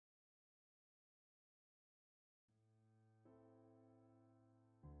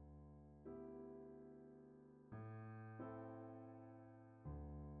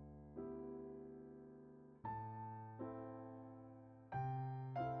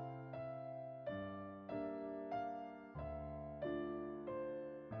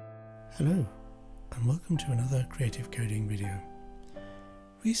Hello and welcome to another creative coding video.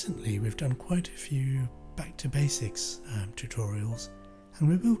 Recently we've done quite a few back to basics tutorials, and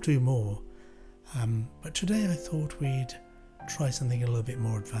we will do more, but today I thought we'd try something a little bit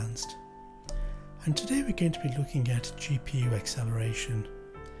more advanced. And today we're going to be looking at GPU acceleration.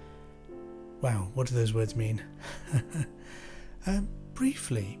 Wow, what do those words mean?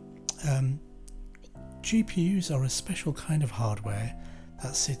 Briefly, GPUs are a special kind of hardware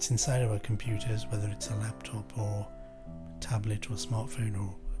that sits inside of our computers, whether it's a laptop or tablet or smartphone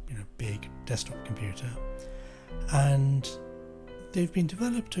or big desktop computer, and they've been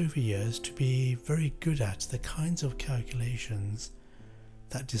developed over years to be very good at the kinds of calculations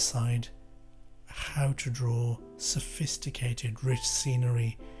that decide how to draw sophisticated rich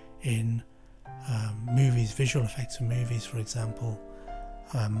scenery in movies, visual effects in movies for example,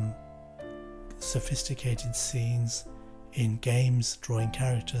 sophisticated scenes in games, drawing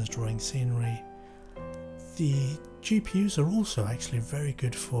characters, drawing scenery. The GPUs are also actually very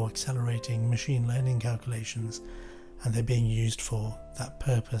good for accelerating machine learning calculations, and they're being used for that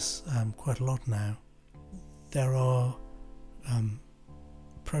purpose quite a lot now. There are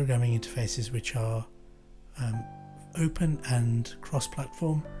programming interfaces which are open and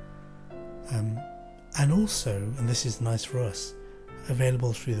cross-platform, and also, and this is nice for us,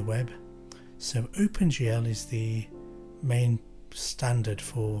 available through the web. So OpenGL is the main standard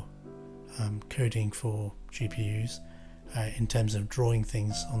for coding for GPUs in terms of drawing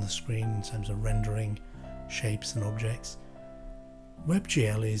things on the screen, in terms of rendering shapes and objects.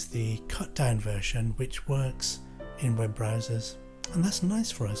 WebGL is the cut down version which works in web browsers, and that's nice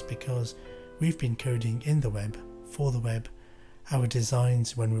for us because we've been coding in the web, for the web. Our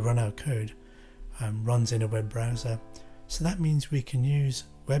designs, when we run our code, runs in a web browser, so that means we can use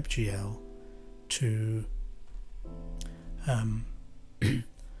WebGL to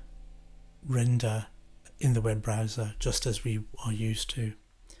render in the web browser just as we are used to.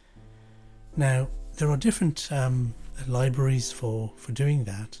 Now there are different libraries for doing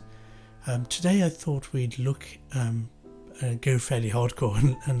that. Today I thought we'd look go fairly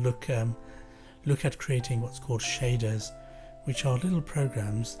hardcore and look at creating what's called shaders, which are little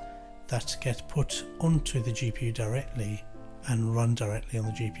programs that get put onto the GPU directly and run directly on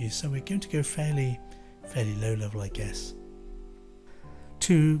the GPU. So we're going to go fairly low level, I guess.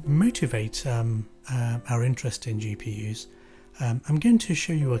 To motivate our interest in GPUs, I'm going to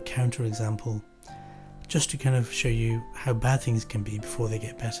show you a counter example just to kind of show you how bad things can be before they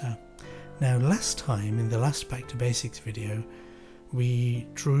get better. Now last time, in the last Back to Basics video, we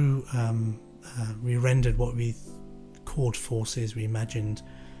drew, we rendered what we called forces. We imagined,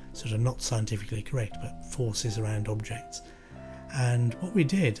 sort of not scientifically correct, but forces around objects. And what we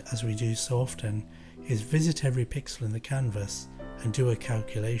did, as we do so often, is visit every pixel in the canvas and do a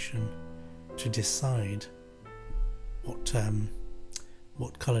calculation to decide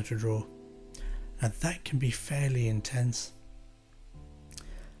what colour to draw. Now that can be fairly intense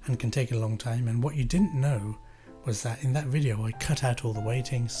and can take a long time, and what you didn't know was that in that video I cut out all the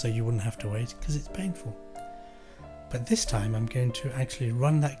waiting so you wouldn't have to wait, because it's painful. But this time I'm going to actually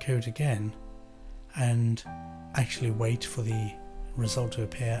run that code again and actually wait for the result to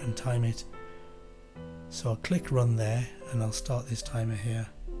appear and time it. So I'll click run there and I'll start this timer here.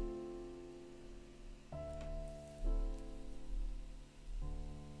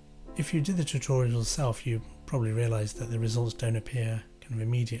 If you did the tutorial yourself, you probably realised that the results don't appear kind of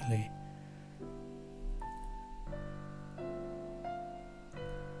immediately.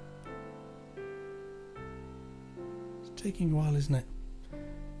 It's taking a while, isn't it?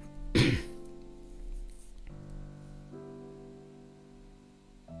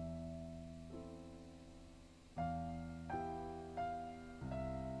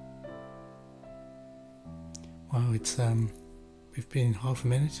 Wow, it's we've been half a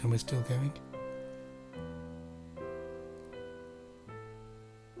minute and we're still going.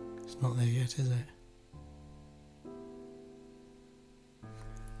 It's not there yet, is it?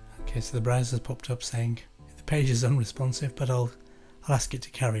 Okay, so the browser's popped up saying the page is unresponsive, but I'll ask it to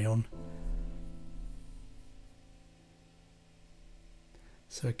carry on.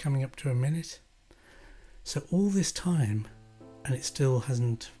 So we're coming up to a minute. So all this time and it still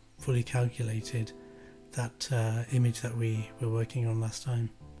hasn't fully calculated that image that we were working on last time.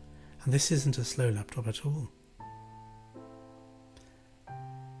 And this isn't a slow laptop at all.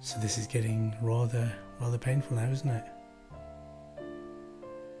 So this is getting rather painful now, isn't it?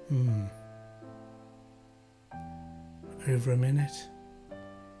 Over a minute.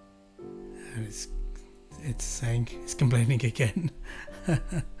 And it's saying, it's complaining again.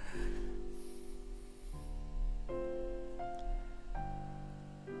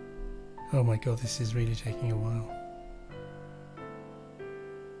 Oh my god, this is really taking a while.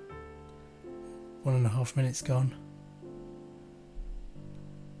 1.5 minutes gone.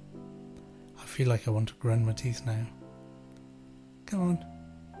 I feel like I want to grind my teeth now. Come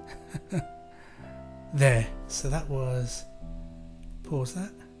on. There, so that was, pause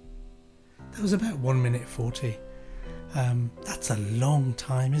that. That was about 1 minute 40. That's a long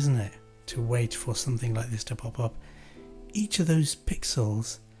time, isn't it, to wait for something like this to pop up. Each of those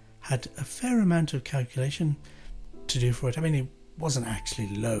pixels had a fair amount of calculation to do for it. I mean, it wasn't actually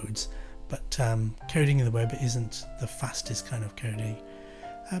loads, but coding in the web isn't the fastest kind of coding.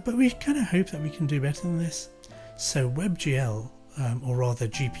 But we kind of hope that we can do better than this. So WebGL, or rather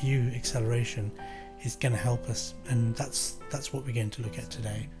GPU acceleration, is going to help us, and that's what we're going to look at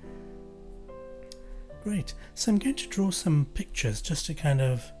today. Great, so I'm going to draw some pictures just to kind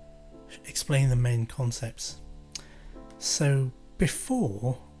of explain the main concepts. So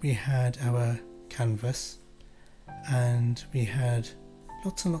before we had our canvas and we had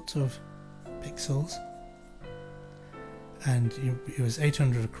lots and lots of pixels, and it was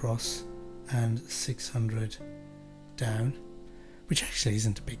 800 across and 600 down, which actually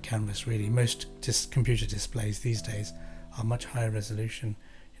isn't a big canvas really. Most computer displays these days are much higher resolution,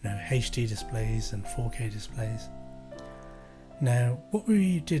 you know, HD displays and 4K displays. Now what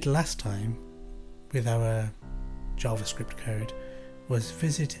we did last time with our JavaScript code was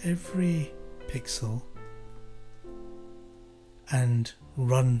visit every pixel and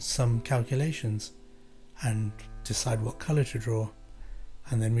run some calculations and decide what color to draw,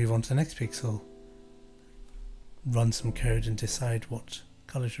 and then move on to the next pixel, run some code and decide what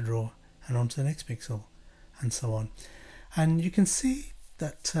color to draw, and on to the next pixel, and so on. And you can see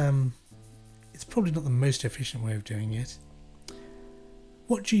that it's probably not the most efficient way of doing it.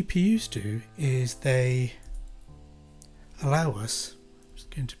 What GPUs do is they allow us, I'm just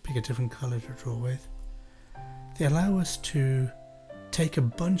going to pick a different color to draw with, they allow us to take a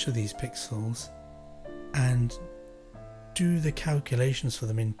bunch of these pixels and do the calculations for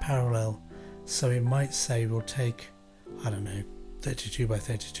them in parallel. So it might say we'll take, I don't know, 32 by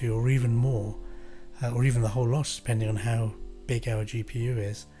 32 or even more, or even the whole lot depending on how big our GPU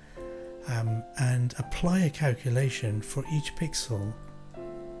is, and apply a calculation for each pixel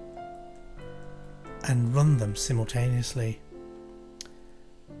and run them simultaneously.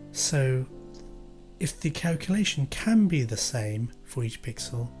 So if the calculation can be the same for each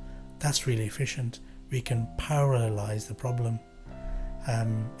pixel, that's really efficient. We can parallelize the problem.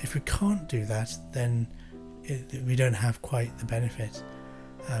 If we can't do that, then we don't have quite the benefit.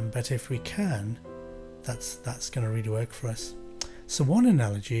 But if we can, that's going to really work for us. So one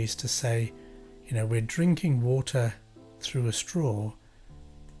analogy is to say, you know, we're drinking water through a straw,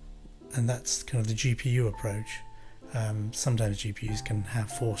 and that's kind of the GPU approach. Sometimes GPUs can have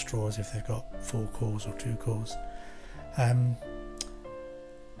 4 straws if they've got 4 cores or 2 cores.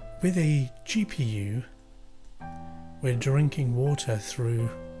 With a GPU, we're drinking water through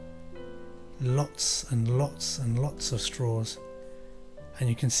lots and lots and lots of straws, and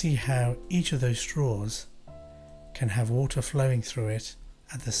you can see how each of those straws can have water flowing through it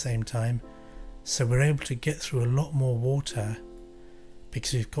at the same time. So we're able to get through a lot more water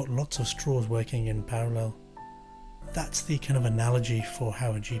because we've got lots of straws working in parallel. That's the kind of analogy for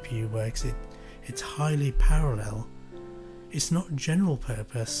how a GPU works. It's highly parallel. It's not general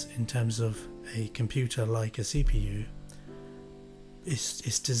purpose in terms of a computer like a CPU.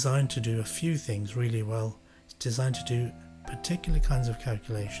 It's designed to do a few things really well. It's designed to do particular kinds of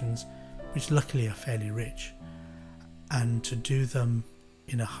calculations, which luckily are fairly rich, and to do them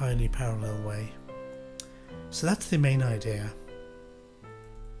in a highly parallel way. So that's the main idea.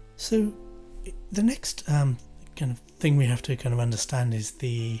 So the next kind of thing we have to kind of understand is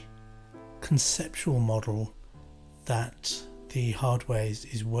the conceptual model that the hardware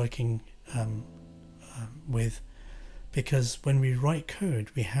is working with, because when we write code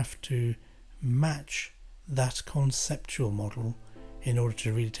we have to match that conceptual model in order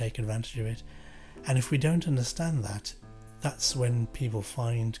to really take advantage of it. And if we don't understand that, that's when people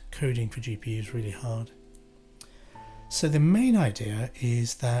find coding for GPUs really hard. So the main idea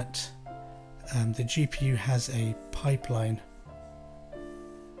is that the GPU has a pipeline,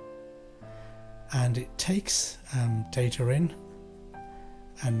 and it takes data in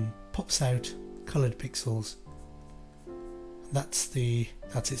and pops out coloured pixels. That's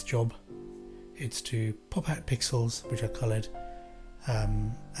its job. It's to pop out pixels which are coloured,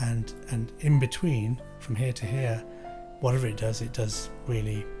 and in between, from here to here, whatever it does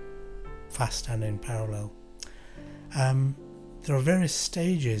really fast and in parallel. There are various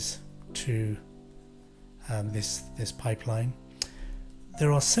stages to this pipeline.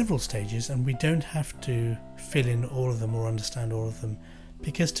 there are several stages, and we don't have to fill in all of them or understand all of them,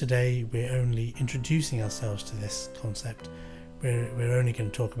 because today we're only introducing ourselves to this concept. We're only going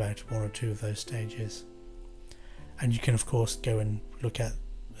to talk about one or two of those stages, and you can of course go and look at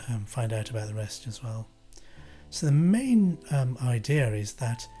find out about the rest as well. So the main idea is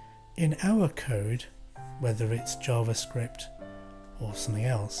that in our code, whether it's JavaScript or something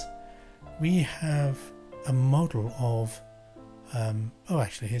else, we have a model of oh,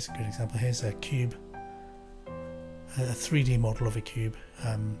 actually here's a good example. Here's a cube, a 3D model of a cube,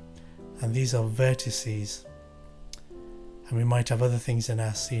 and these are vertices, and we might have other things in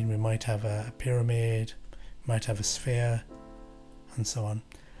our scene. We might have a pyramid, might have a sphere, and so on,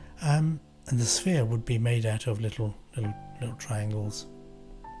 and the sphere would be made out of little triangles.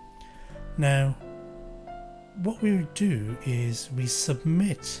 Now what we do is we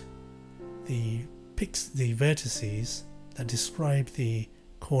submit the vertices that describe the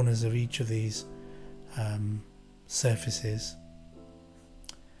corners of each of these surfaces,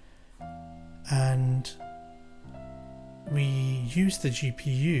 and we use the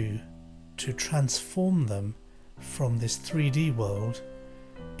GPU to transform them from this 3D world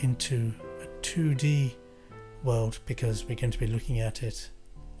into a 2D world, because we're going to be looking at it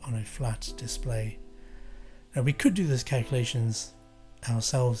on a flat display. Now we could do those calculations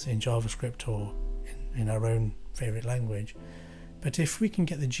ourselves in JavaScript or in our own favorite language, but if we can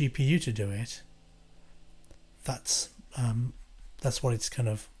get the GPU to do it, that's what it's kind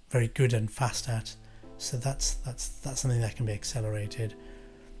of very good and fast at. So that's something that can be accelerated,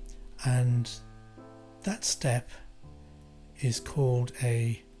 and that step is called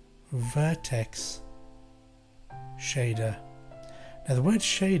a vertex shader. Now the word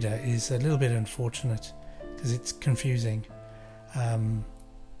shader is a little bit unfortunate because it's confusing.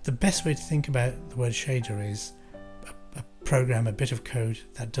 The best way to think about the word shader is a program, a bit of code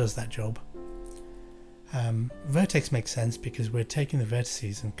that does that job. Vertex makes sense because we're taking the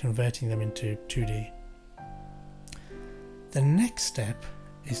vertices and converting them into 2D. The next step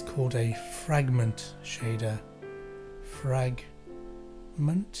is called a fragment shader. Fragment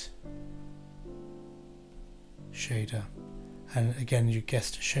shader. And again, you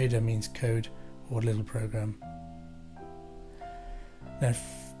guessed, shader means code or little program. Now,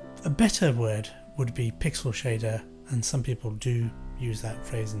 a better word would be pixel shader, and some people do use that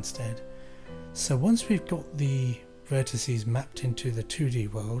phrase instead. So once we've got the vertices mapped into the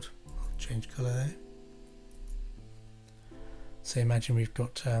 2D world, I'll change colour there. So imagine we've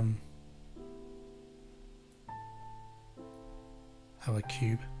got our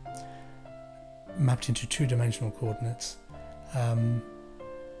cube mapped into two-dimensional coordinates.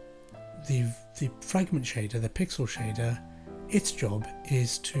 The fragment shader, the pixel shader, its job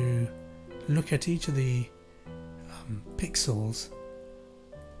is to look at each of the pixels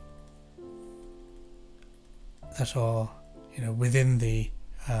that are, within the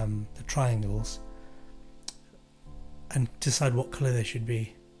triangles, and decide what colour they should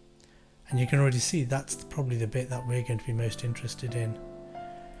be. And you can already see that's probably the bit that we're going to be most interested in.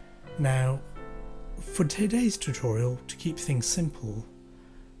 Now, for today's tutorial, to keep things simple,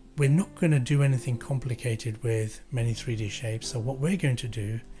 we're not going to do anything complicated with many 3D shapes. So what we're going to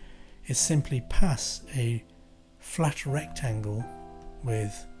do is simply pass a flat rectangle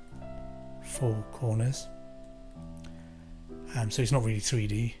with 4 corners, so it's not really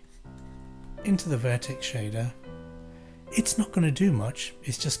 3D, into the vertex shader. It's not going to do much,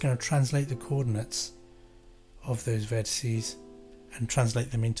 it's just going to translate the coordinates of those vertices and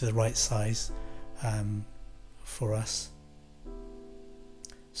translate them into the right size for us,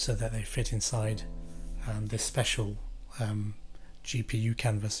 so that they fit inside this special GPU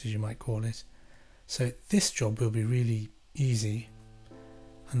canvas, as you might call it. So this job will be really easy,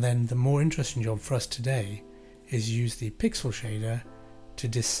 and then the more interesting job for us today is use the pixel shader to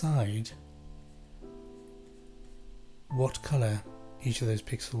decide what colour each of those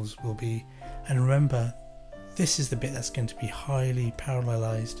pixels will be. And remember, this is the bit that's going to be highly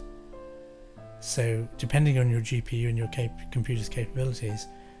parallelized. So depending on your GPU and your computer's capabilities,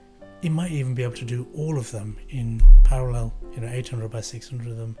 it might even be able to do all of them in parallel, 800 by 600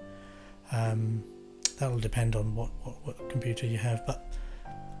 of them. That will depend on what computer you have, but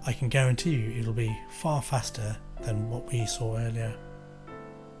I can guarantee you it'll be far faster than what we saw earlier.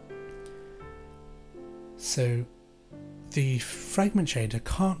 So the fragment shader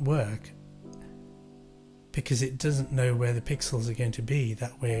can't work because it doesn't know where the pixels are going to be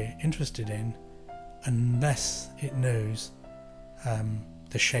that we're interested in, unless it knows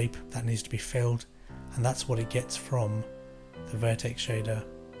the shape that needs to be filled, and that's what it gets from the vertex shader.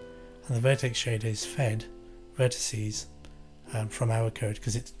 And the vertex shader is fed vertices from our code,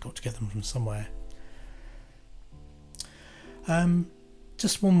 because it's got to get them from somewhere.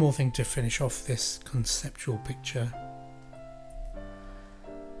 Just one more thing to finish off this conceptual picture.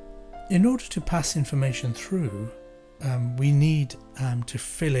 In order to pass information through, we need to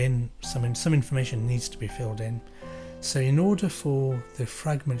fill in some information needs to be filled in. So in order for the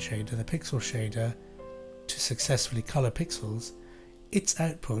fragment shader, the pixel shader, to successfully color pixels, its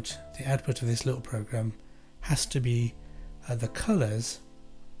output, the output of this little program, has to be the color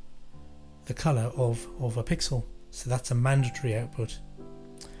of a pixel. So that's a mandatory output.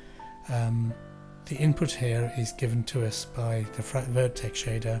 The input here is given to us by the vertex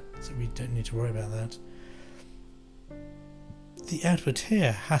shader, so we don't need to worry about that. The output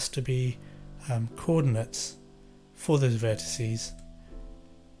here has to be coordinates for those vertices,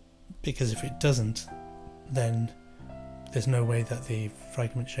 because if it doesn't, then there's no way that the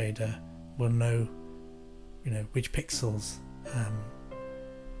fragment shader will know, which pixels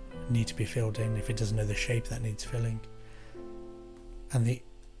need to be filled in if it doesn't know the shape that needs filling. And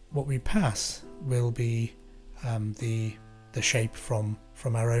what we pass will be the shape from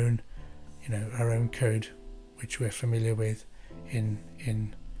our own code, which we're familiar with in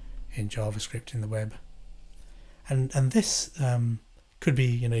JavaScript in the web. And this could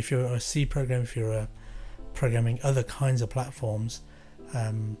be, if you're a C program, if you're programming other kinds of platforms,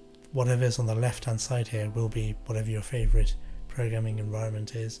 whatever's on the left hand side here will be whatever your favorite programming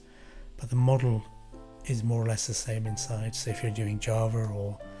environment is, but the model is more or less the same inside. So if you're doing Java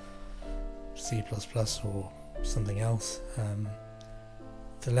or C++ or something else,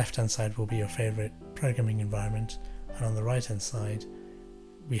 the left hand side will be your favorite programming environment, and on the right hand side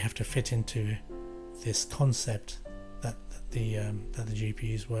we have to fit into this concept that the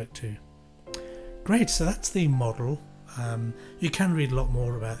GPUs work to. Great, so that's the model. You can read a lot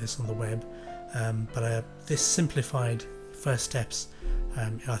more about this on the web, but this simplified first steps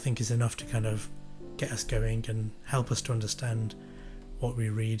I think is enough to kind of get us going and help us to understand what we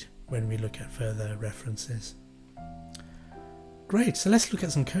read when we look at further references. Great, so let's look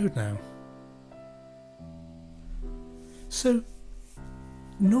at some code now. So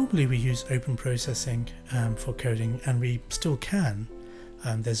normally we use open processing for coding, and we still can.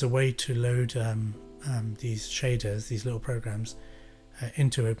 There's a way to load these shaders, these little programs,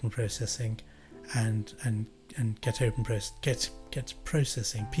 into open processing and get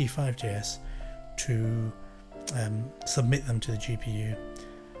processing P5.js to submit them to the GPU.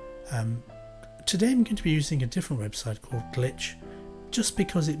 Today I'm going to be using a different website called Glitch, just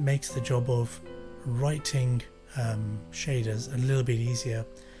because it makes the job of writing shaders a little bit easier,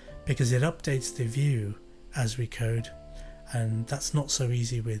 because it updates the view as we code, and that's not so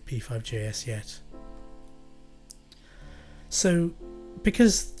easy with P5.js yet. So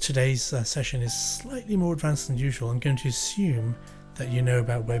because today's session is slightly more advanced than usual, I'm going to assume that you know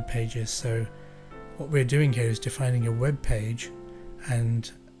about web pages. So what we're doing here is defining a web page,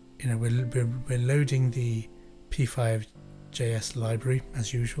 and we're loading the P5.js library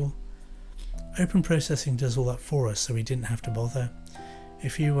as usual. Open processing does all that for us, so we didn't have to bother.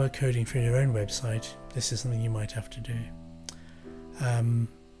 If you were coding for your own website, this is something you might have to do.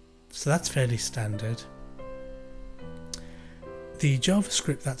 So that's fairly standard. The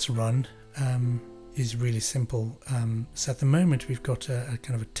JavaScript that's run is really simple. So at the moment we've got a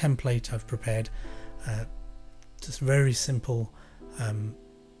kind of a template I've prepared, just very simple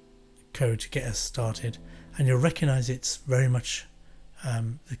code to get us started, and you'll recognize it's very much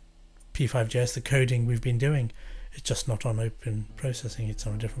the P5.js, the coding we've been doing. It's just not on open processing, it's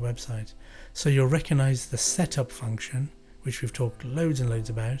on a different website. So you'll recognize the setup function, which we've talked loads and loads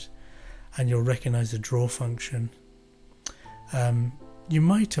about, and you'll recognize the draw function. You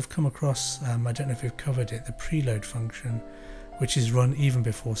might have come across, I don't know if we've covered it, the preload function, which is run even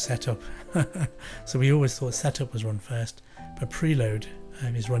before setup. So we always thought setup was run first, but preload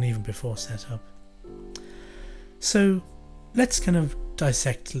is run even before setup. So let's kind of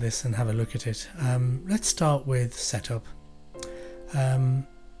dissect this and have a look at it. Let's start with setup.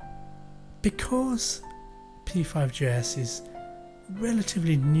 Because P5.js is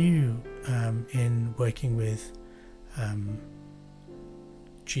relatively new in working with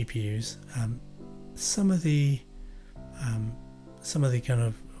GPUs, some of the kind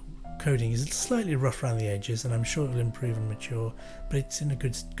of coding is slightly rough around the edges, and I'm sure it will improve and mature, but it's in a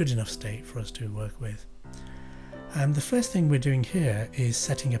good enough state for us to work with. The first thing we're doing here is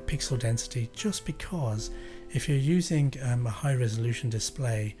setting a pixel density, just because if you're using a high resolution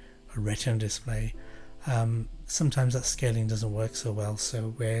display, a retina display, sometimes that scaling doesn't work so well,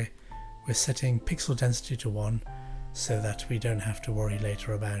 so we're setting pixel density to 1 so that we don't have to worry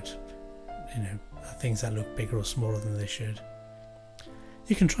later about things that look bigger or smaller than they should.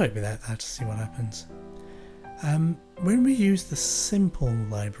 You can try it without that to see what happens. When we use the simple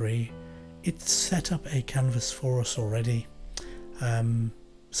library, it set up a canvas for us already,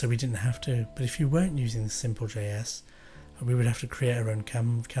 so we didn't have to. But if you weren't using the simple JS, we would have to create our own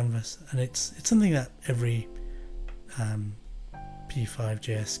canvas, and it's something that every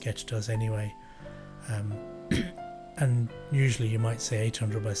P5JS sketch does anyway. And usually you might say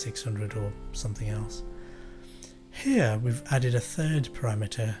 800 by 600 or something else. Here we've added a third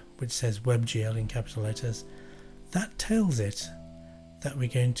parameter which says WebGL in capital letters. That tells it that we're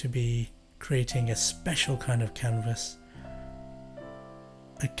going to be creating a special kind of canvas,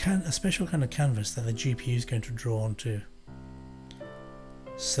 a special kind of canvas that the GPU is going to draw onto.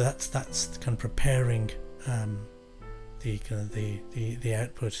 So that's kind of preparing the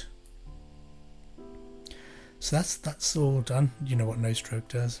output. So that's all done. You know what no stroke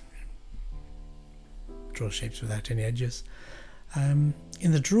does. Draw shapes without any edges. In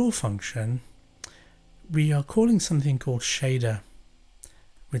the draw function, we are calling something called shader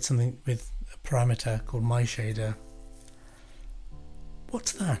with a parameter called myShader.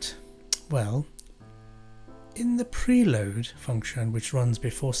 What's that? Well, in the preload function, which runs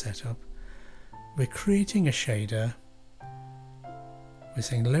before setup, we're creating a shader. We're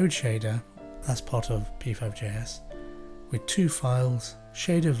saying load shader. That's part of P5JS, with two files,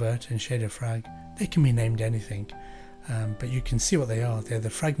 shader vert and shader frag. They can be named anything, but you can see what they are. They're the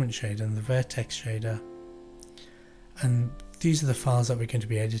fragment shader and the vertex shader, and these are the files that we're going to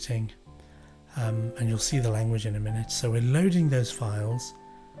be editing, and you'll see the language in a minute. So we're loading those files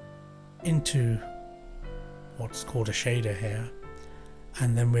into what's called a shader here,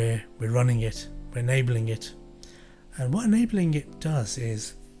 and then we're running it, we're enabling it. And what enabling it does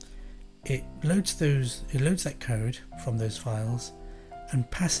is it loads that code from those files and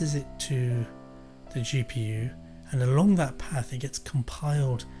passes it to the GPU, and along that path it gets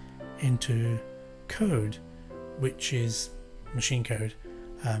compiled into code, which is machine code,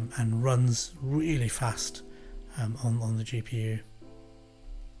 and runs really fast on the GPU.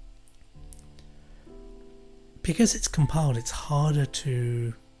 Because it's compiled, it's harder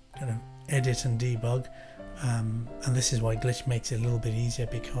to kind of edit and debug, and this is why Glitch makes it a little bit easier,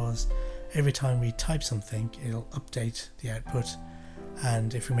 because every time we type something it'll update the output,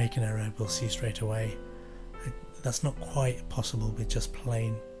 and if we make an error we'll see straight away. That's not quite possible with just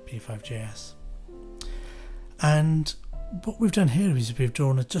plain P5JS. And what we've done here is we've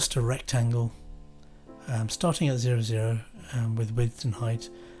drawn just a rectangle, starting at 0, 0, with width and height,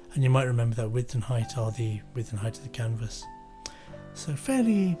 and you might remember that width and height are the width and height of the canvas. So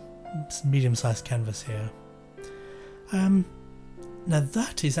fairly medium-sized canvas here. Now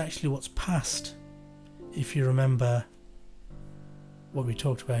that is actually what's passed. If you remember what we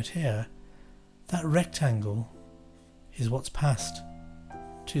talked about here, that rectangle is what's passed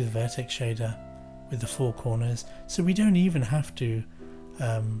to the vertex shader with the four corners. So we don't even have to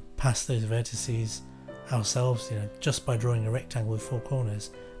pass those vertices ourselves, you know, just by drawing a rectangle with four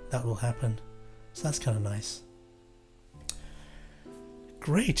corners, that will happen. So that's kind of nice.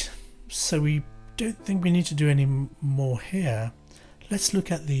 Great. So we don't think we need to do any more here. Let's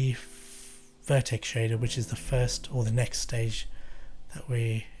look at the vertex shader, which is the first or the next stage that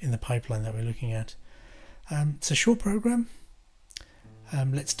we in the pipeline that we're looking at. It's a short program.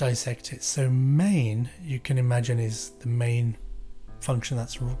 Let's dissect it. So main, you can imagine, is the main function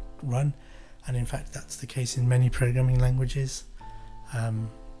that's run, and in fact that's the case in many programming languages, and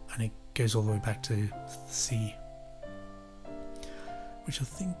it goes all the way back to C, which I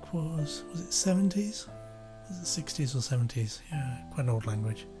think was it 70s? Was it 60s or 70s? Yeah, quite an old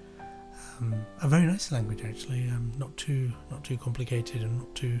language. A very nice language actually. Not too complicated, and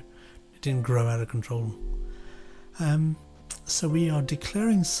it didn't grow out of control. So we are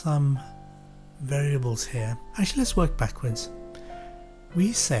declaring some variables here. Actually, let's work backwards.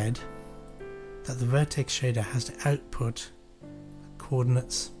 We said that the vertex shader has to output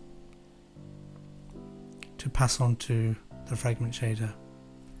coordinates to pass on to the fragment shader,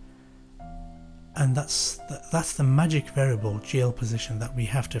 and that's the magic variable GL position that we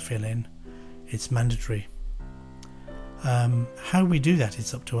have to fill in. It's mandatory. How we do that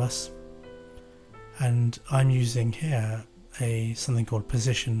is up to us, and I'm using here something called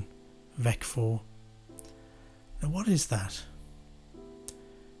position vec4. Now what is that?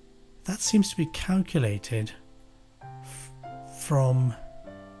 That seems to be calculated from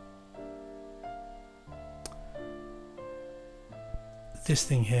this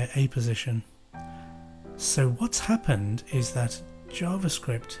thing here, a position. So what's happened is that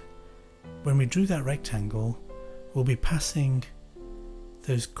JavaScript, when we drew that rectangle, will be passing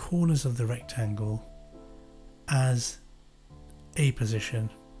those corners of the rectangle as a position,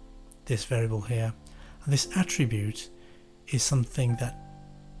 this variable here. And this attribute is something that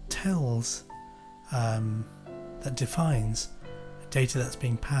tells, that defines data that's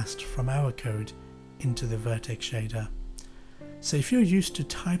being passed from our code into the vertex shader. So if you're used to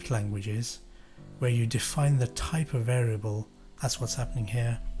typed languages where you define the type of variable, that's what's happening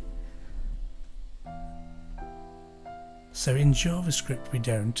here. So in JavaScript we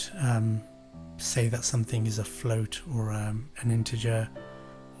don't say that something is a float or an integer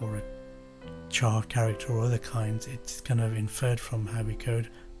or a char character or other kinds. It's kind of inferred from how we code.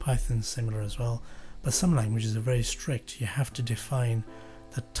 Python's similar as well, but some languages are very strict. You have to define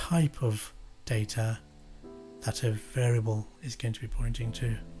the type of data that a variable is going to be pointing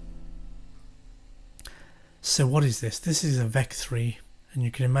to. So what is this? This is a vec3, and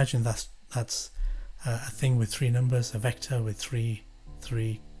you can imagine that's a thing with 3 numbers, a vector with three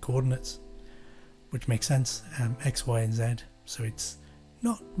coordinates, which makes sense, x, y and z. So it's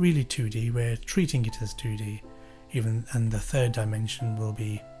not really 2D, we're treating it as 2D, and the third dimension will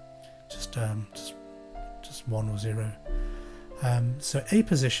be just 1 or 0. So a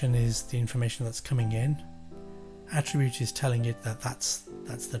position is the information that's coming in. Attribute is telling it that that's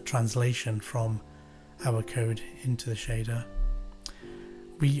the translation from our code into the shader.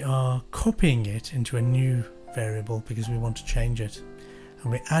 We are copying it into a new variable because we want to change it,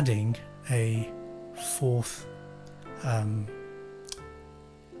 and we're adding a fourth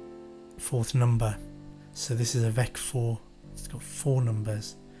number. So this is a vec4. It's got 4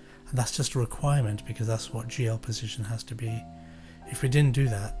 numbers, and that's just a requirement because that's what GL position has to be. If we didn't do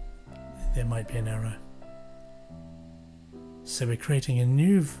that, there might be an error. So we're creating a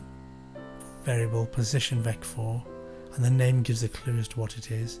new variable, position vec4, and the name gives a clue as to what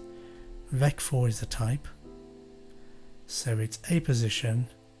it is. Vec4 is the type, so it's a position,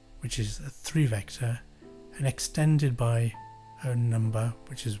 which is a 3 vector, and extended by a number,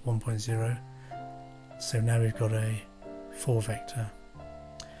 which is 1.0. So now we've got a 4 vector.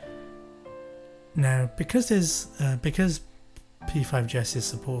 Now, because P5.js'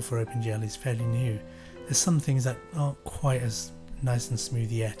 support for OpenGL is fairly new, there's some things that aren't quite as nice and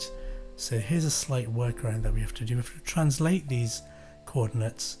smooth yet. So here's a slight workaround that we have to do. We have to translate these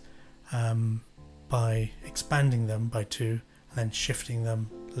coordinates by expanding them by 2 and then shifting them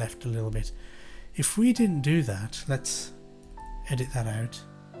left a little bit. If we didn't do that, let's edit that out.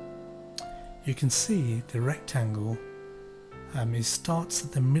 You can see the rectangle it starts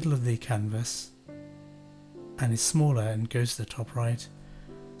at the middle of the canvas and is smaller and goes to the top right.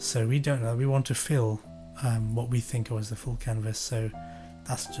 So we don't know, we want to fill what we think was the full canvas, so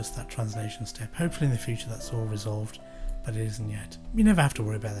that's just that translation step. Hopefully in the future that's all resolved, but it isn't yet. We never have to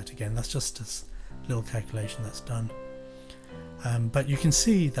worry about that again, that's just a little calculation that's done. But you can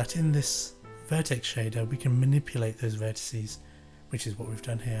see that in this vertex shader we can manipulate those vertices, which is what we've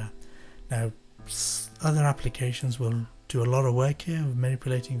done here. Now other applications will do a lot of work here of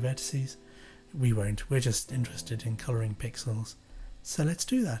manipulating vertices. We won't, we're just interested in colouring pixels. So let's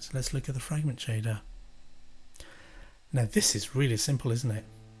do that. Let's look at the fragment shader. Now this is really simple, isn't it?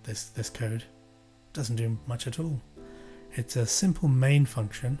 This code doesn't do much at all. It's a simple main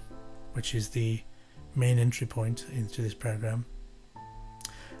function, which is the main entry point into this program,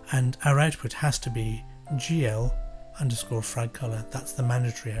 and our output has to be GL underscore frag color. That's the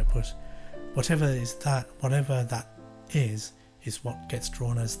mandatory output. Whatever that is what gets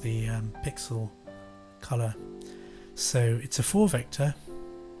drawn as the pixel color. So it's a 4 vector,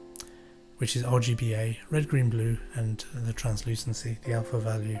 which is RGBA, red, green, blue, and the translucency, the alpha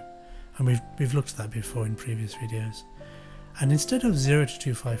value. And we've looked at that before in previous videos. And instead of 0 to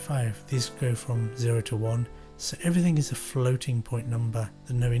 255, these go from 0 to 1, so everything is a floating point number,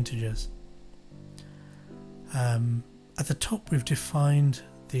 there are no integers. At the top we've defined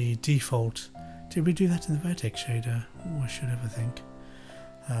the default. Did we do that in the vertex shader? Ooh, I should have, I think.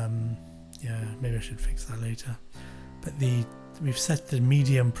 Yeah, maybe I should fix that later. But we've set the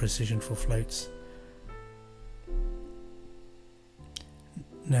medium precision for floats.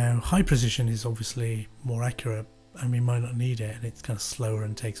 Now high precision is obviously more accurate and we might not need it, and it's kind of slower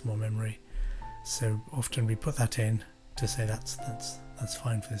and takes more memory. So often we put that in to say that's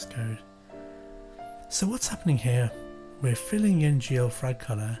fine for this code. So what's happening here? We're filling in GL frag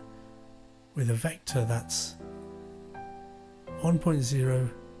color with a vector that's 1.0,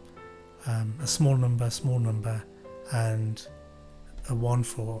 a small number, and a 1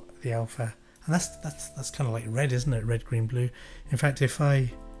 for the alpha. And that's kind of like red, isn't it? Red, green, blue. In fact, if I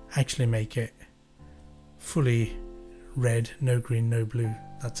actually make it fully red, no green, no blue,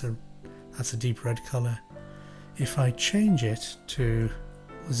 that's a deep red color. If I change it to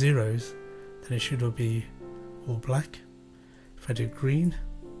zeros, then it should all be all black. If I do green,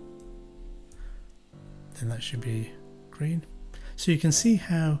 then that should be green. So you can see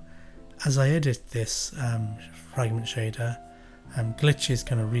how, as I edit this fragment shader, Glitch is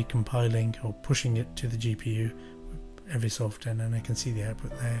kind of recompiling or pushing it to the GPU every so often, and I can see the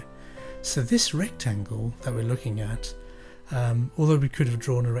output there. So this rectangle that we're looking at, although we could have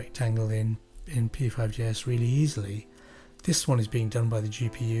drawn a rectangle in P5.js really easily, this one is being done by the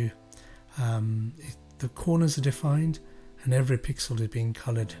GPU. The corners are defined and every pixel is being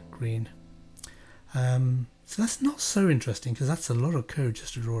coloured green. So that's not so interesting because that's a lot of code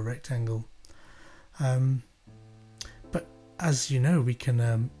just to draw a rectangle. But as you know, we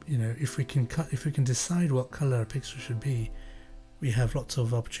can, if we can decide what colour a pixel should be, we have lots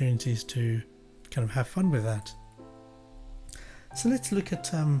of opportunities to kind of have fun with that. So let's look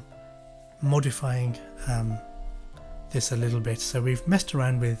at modifying this a little bit. So we've messed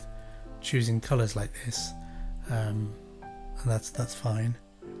around with choosing colours like this, and that's fine.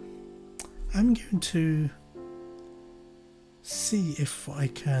 I'm going to see if I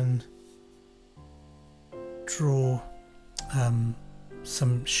can draw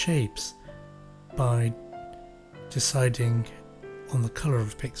some shapes by deciding on the colour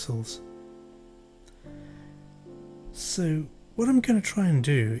of pixels. So what I'm going to try and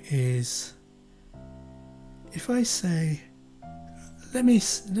do is, if I say, let me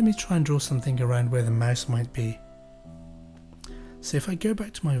try and draw something around where the mouse might be. So if I go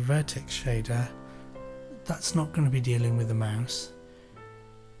back to my vertex shader, that's not going to be dealing with the mouse.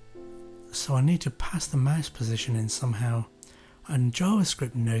 So I need to pass the mouse position in somehow, and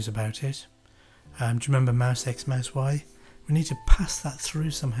JavaScript knows about it. Do you remember mouse X, mouse Y? We need to pass that through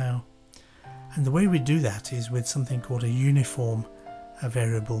somehow. And the way we do that is with something called a uniform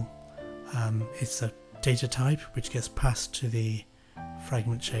variable. It's a data type which gets passed to the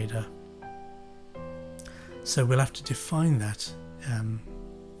fragment shader. So we'll have to define that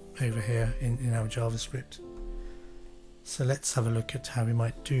over here in our JavaScript. So let's have a look at how we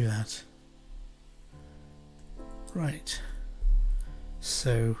might do that. Right.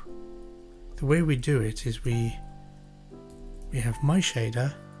 So the way we do it is we have my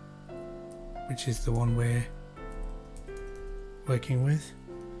shader, which is the one we're working with,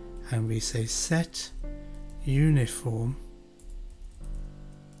 and we say set uniform,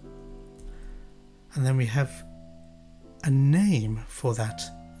 and then we have a name for that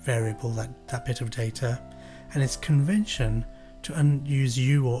variable, that bit of data, and it's convention to use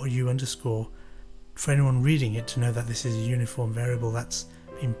u or u underscore for anyone reading it to know that this is a uniform variable that's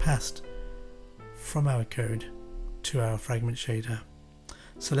been passed from our code to our fragment shader.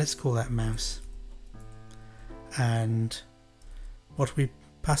 So let's call that mouse. And what are we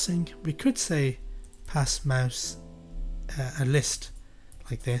passing? We could say pass mouse a list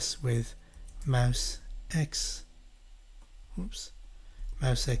like this with mouse X,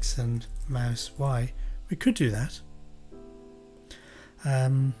 mouse X and mouse Y. We could do that.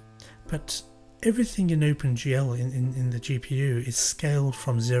 But everything in OpenGL in the GPU is scaled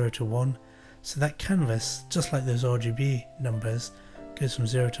from 0 to 1. So that canvas, just like those RGB numbers, goes from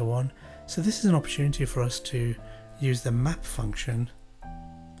 0 to 1. So this is an opportunity for us to use the map function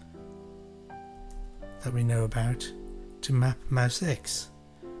that we know about to map mouse X,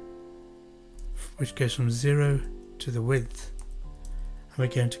 which goes from 0 to the width, and we're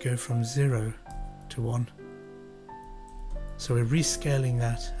going to go from 0 to 1. So we're rescaling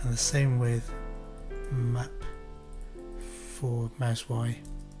that, and the same with map for mouse Y,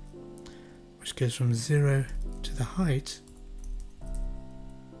 which goes from 0 to the height,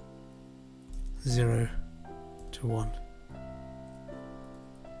 0 to 1.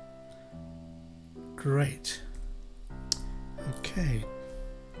 Great. Okay.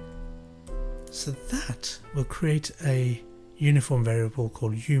 So that will create a uniform variable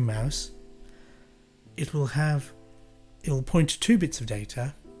called uMouse. It will point to 2 bits of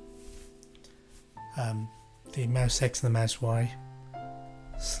data, the mouse X and the mouse Y,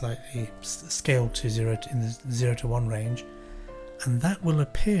 slightly scaled to 0 in the 0 to 1 range, and that will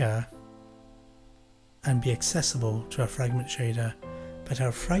appear and be accessible to our fragment shader. But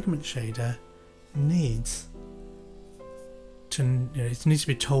our fragment shader needs to, it needs to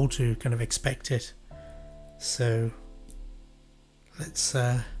be told to kind of expect it. So let's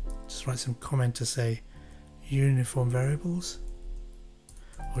just write some comment to say uniform variables,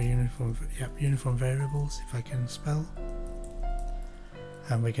 or uniform variables if I can spell,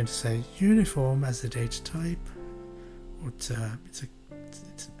 and we're going to say uniform as the data type, or it's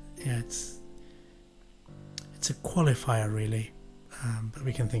a qualifier really, but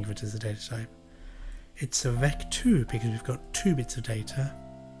we can think of it as a data type. It's a vec2 because we've got 2 bits of data,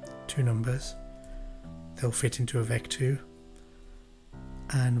 2 numbers. They'll fit into a vec2.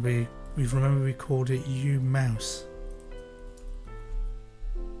 and we remember we called it uMouse.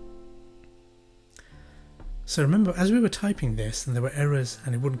 So remember, as we were typing this, and there were errors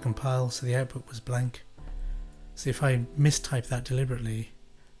and it wouldn't compile, so the output was blank. So if I mistype that deliberately,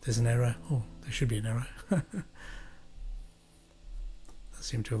 there's an error. Oh, there should be an error. That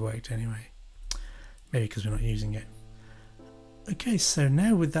seemed to have worked anyway. Maybe because we're not using it. Okay, so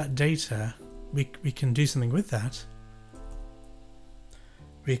now with that data, we can do something with that.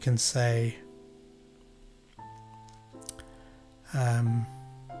 We can say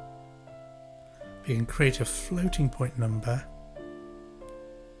we can create a floating point number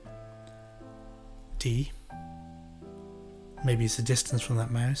d. Maybe it's a distance from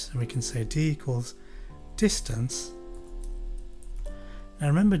that mouse, and we can say d equals distance. Now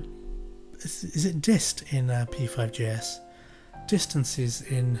remember, is it dist in P5JS? Distance is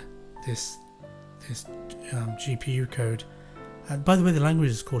in this GPU code. By the way, the language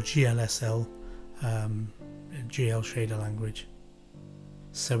is called GLSL, GL shader language.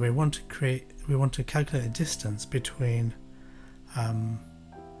 So we want to calculate the distance between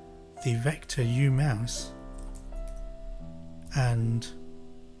the vector uMouse and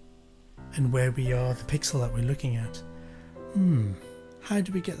where we are, the pixel that we're looking at. How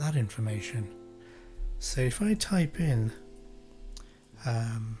do we get that information? So if I type in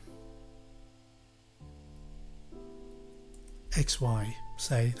XY,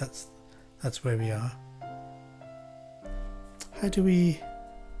 say that's where we are. How do we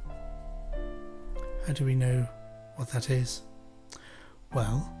know what that is?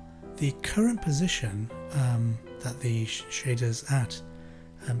 Well, the current position that the shader's at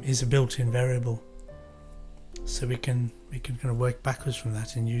is a built-in variable, so we can kind of work backwards from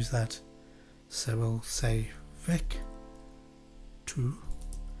that and use that. So we'll say vec2.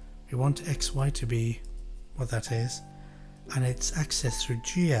 We want XY to be what that is, and it's accessed through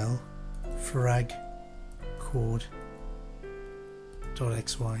GL frag chord.xy.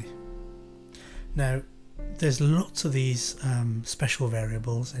 Now there's lots of these special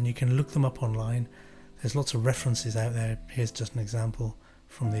variables, and you can look them up online. There's lots of references out there. Here's just an example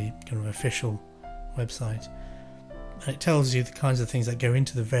from the kind of official website, and it tells you the kinds of things that go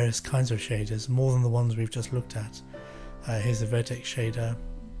into the various kinds of shaders, more than the ones we've just looked at. Here's the vertex shader,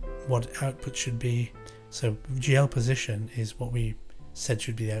 what output should be. So GL position is what we said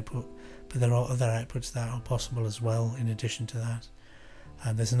should be the output, but there are other outputs that are possible as well in addition to that.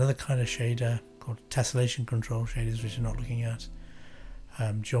 There's another kind of shader called tessellation control shaders, which we're not looking at.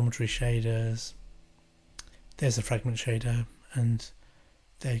 Geometry shaders. There's a fragment shader, and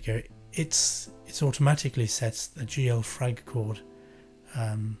there you go. It's automatically sets a GL frag chord,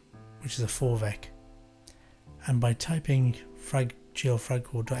 which is a 4vec, and by typing GL frag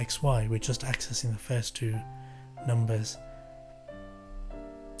chord.xy, we're just accessing the first two numbers.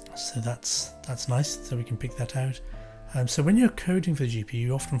 So that's nice. So we can pick that out. So when you're coding for the GPU,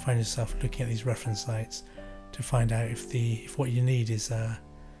 you often find yourself looking at these reference sites to find out if what you need is a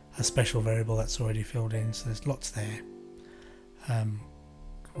special variable that's already filled in. So there's lots there.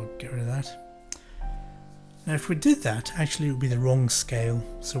 We'll get rid of that. Now if we did that, actually it would be the wrong scale.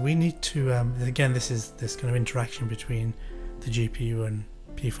 So we need to, again, this is this kind of interaction between the GPU and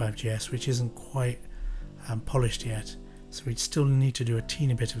P5JS, which isn't quite polished yet. So we'd still need to do a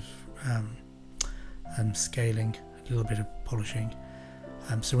teeny bit of scaling, a little bit of polishing.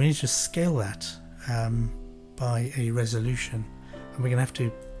 So we need to scale that by a resolution, and we're going to have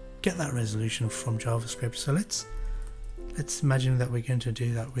to get that resolution from JavaScript. So let's imagine that we're going to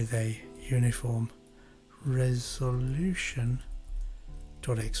do that with a uniform resolution.xy.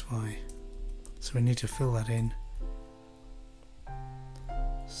 So we need to fill that in.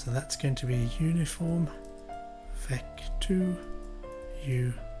 So that's going to be uniform vec2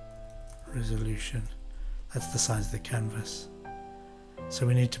 u resolution. That's the size of the canvas. So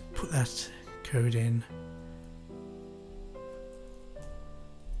we need to put that code in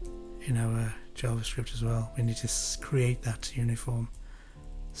our JavaScript as well. We need to create that uniform.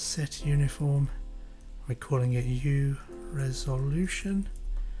 Set uniform. We're calling it u resolution,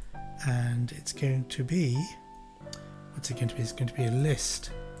 and it's going to be, what's it going to be? It's going to be a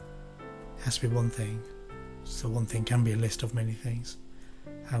list. It has to be one thing. So one thing can be a list of many things,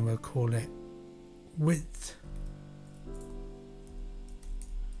 and we'll call it width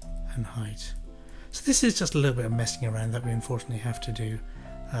and height. So this is just a little bit of messing around that we unfortunately have to do.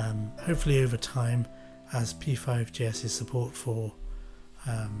 Hopefully over time, as P5JS's support for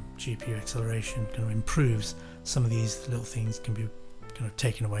GPU acceleration kind of improves, some of these little things can be kind of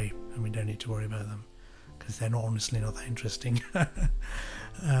taken away and we don't need to worry about them, because they're not, honestly not that interesting.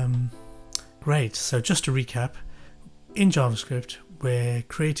 Great, so just to recap, in JavaScript we're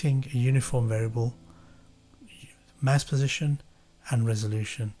creating a uniform variable, mouse position and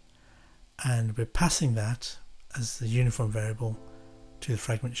resolution, and we're passing that as the uniform variable to the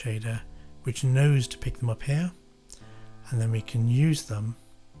fragment shader, which knows to pick them up here, and then we can use them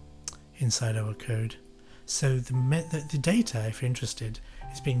inside our code. So the data, if you're interested,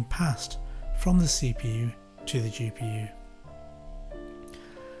 is being passed from the CPU to the GPU.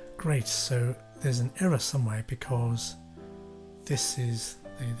 Great, so there's an error somewhere because this is,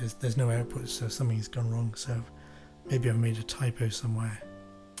 there's no output, so something's gone wrong, so maybe I've made a typo somewhere.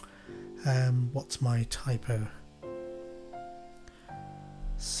 What's my typo?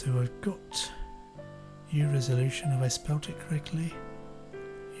 So I've got U resolution, have I spelt it correctly?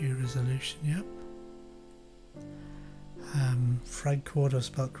 U resolution, yep. Frag chord I've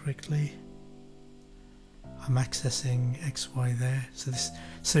spelled correctly. I'm accessing XY there.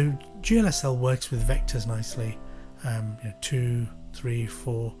 So GLSL works with vectors nicely. 2, 3,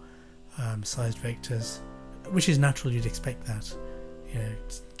 4 sized vectors, which is natural, you'd expect that,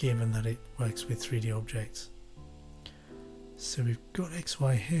 given that it works with 3D objects. So we've got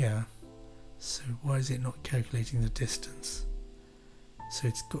XY here, so why is it not calculating the distance? So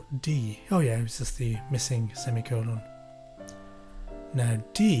it's got D, oh yeah, it's just the missing semicolon. Now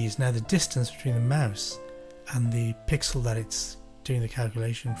D is now the distance between the mouse and the pixel that it's doing the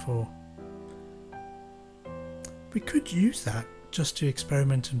calculation for. We could use that just to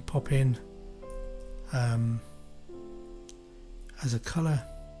experiment and pop in as a color.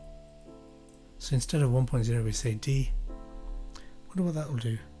 So instead of 1.0 we say D. Wonder what that will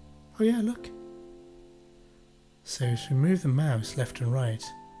do. Oh yeah, look. So if we move the mouse left and right,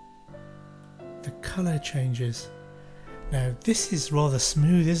 the color changes. Now this is rather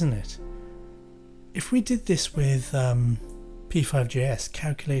smooth, isn't it? If we did this with P5.js,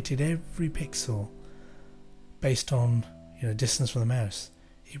 calculated every pixel based on distance from the mouse,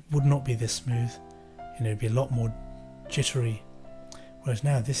 it would not be this smooth. It'd be a lot more jittery. Whereas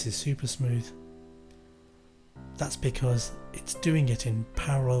now this is super smooth. That's because it's doing it in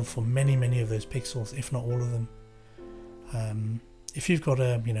parallel for many of those pixels, if not all of them. If you've got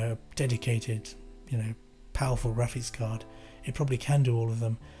a dedicated powerful graphics card, it probably can do all of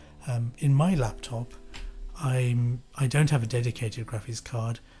them. In my laptop, I don't have a dedicated graphics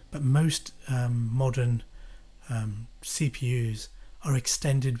card, but most modern CPUs are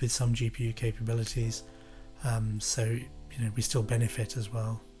extended with some GPU capabilities, so we still benefit as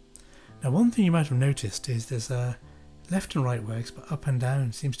well. Now one thing you might have noticed is there's left and right works, but up and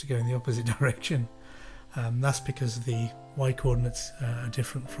down seems to go in the opposite direction. That's because the Y coordinates are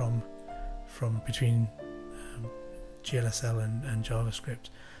different from between GLSL and JavaScript.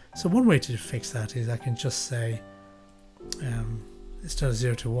 So one way to fix that is I can just say instead of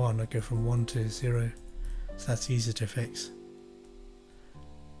 0 to 1, I go from 1 to 0. So that's easy to fix.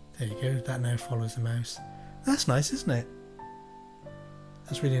 There you go, that now follows the mouse. That's nice, isn't it?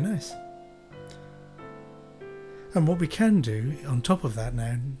 That's really nice. And what we can do on top of that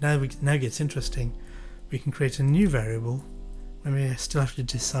now gets interesting. We can create a new variable when we still have to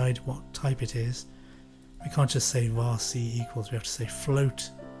decide what type it is. We can't just say var c equals, we have to say float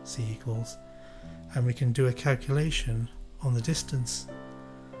c equals, and we can do a calculation on the distance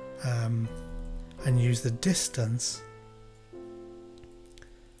and use the distance.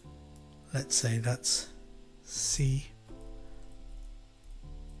 Let's say that's c.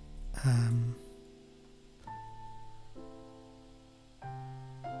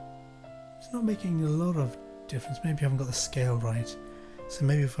 It's not making a lot of difference. Maybe I haven't got the scale right. So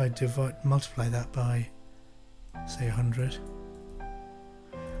maybe if I multiply that by, say, 100.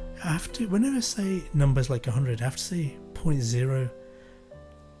 I have to, whenever I say numbers like 100, I have to say 0.0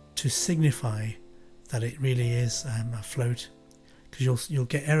 to signify that it really is a float. Because you'll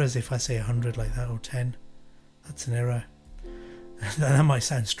get errors if I say 100 like that, or 10. That's an error. That might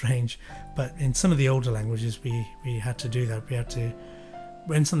sound strange, but in some of the older languages we had to do that. We had to,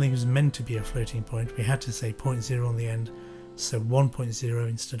 when something was meant to be a floating point, we had to say 0.0 on the end, so 1.0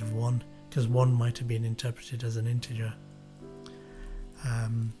 instead of 1, because 1 might have been interpreted as an integer.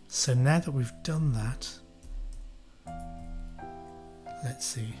 So now that we've done that, let's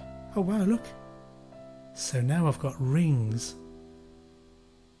see. Oh wow, look! So now I've got rings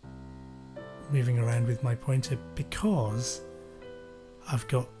moving around with my pointer because I've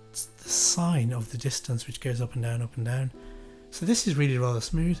got the sign of the distance which goes up and down, up and down. So this is really rather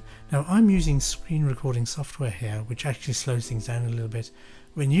smooth. Now I'm using screen recording software here, which actually slows things down a little bit.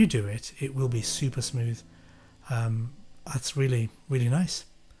 When you do it, it will be super smooth. That's really nice.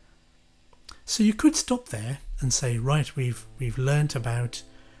 So you could stop there and say, right, we've learnt about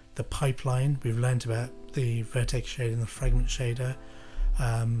the pipeline. We've learned about the vertex shader and the fragment shader.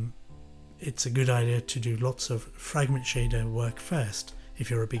 It's a good idea to do lots of fragment shader work first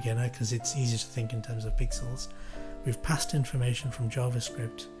if you're a beginner, because it's easier to think in terms of pixels. We've passed information from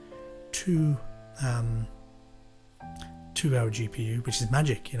JavaScript to our GPU, which is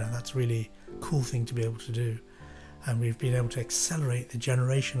magic. You know, that's really a cool thing to be able to do. And we've been able to accelerate the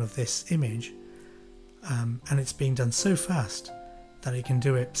generation of this image, and it's being done so fast that it can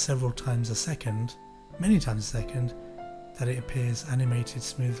do it several times a second, many times a second, that it appears animated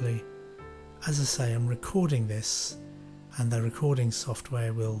smoothly. As I say, I'm recording this, and the recording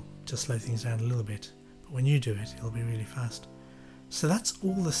software will just slow things down a little bit, but when you do it, it'll be really fast. So that's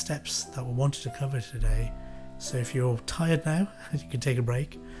all the steps that we wanted to cover today. So if you're tired now, you can take a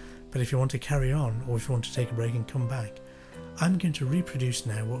break, but if you want to carry on, or if you want to take a break and come back, I'm going to reproduce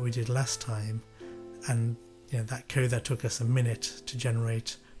now what we did last time, and you know, that code that took us a minute to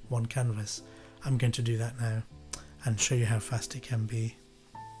generate one canvas. I'm going to do that now and show you how fast it can be.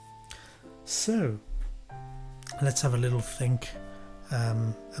 So let's have a little think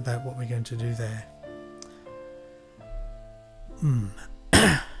about what we're going to do there.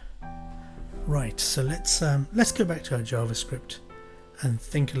 Right, so let's go back to our JavaScript and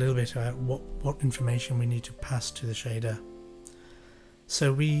think a little bit about what information we need to pass to the shader.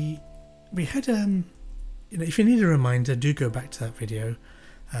 So we had you know, if you need a reminder, do go back to that video,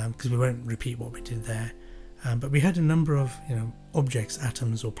 because we won't repeat what we did there. But we had a number of, you know, objects,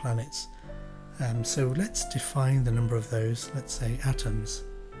 atoms or planets. So let's define the number of those. Let's say atoms.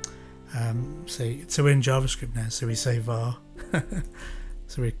 So we're in JavaScript now, so we say var.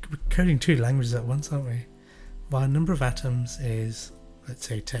 So we're coding two languages at once, aren't we? Var number of atoms is, let's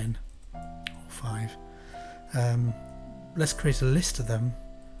say 10 or 5. Let's create a list of them.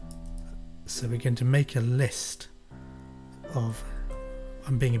 So we're going to make a list of,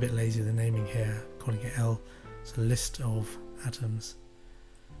 I'm being a bit lazy with the naming here, calling it L. So a list of atoms.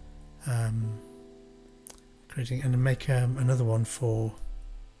 Creating, and make another one for,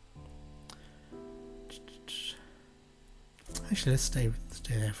 actually let's stay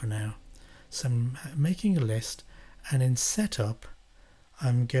there for now. So I'm making a list, and in setup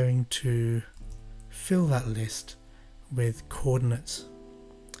I'm going to fill that list with coordinates.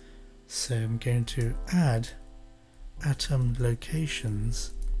 So I'm going to add atom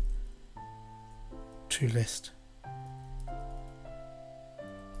locations to list.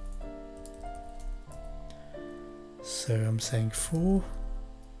 So I'm saying for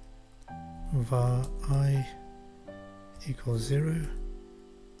var I equals 0,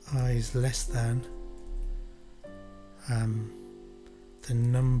 I is less than the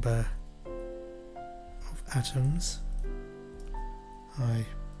number of atoms, I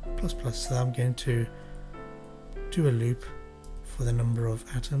plus plus. So I'm going to do a loop for the number of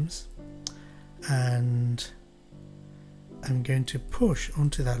atoms, and I'm going to push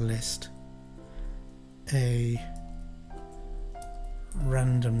onto that list a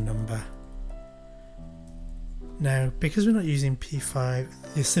random number. Now, because we're not using P5,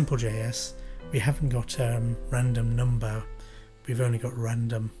 the simple JS, we haven't got random number, we've only got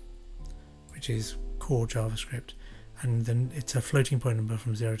random, which is core JavaScript, and then it's a floating point number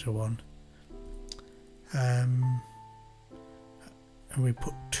from 0 to 1. And we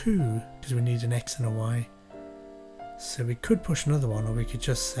put 2 because we need an X and a Y. So we could push another one, or we could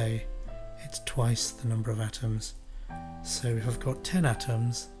just say it's twice the number of atoms. So if I've got 10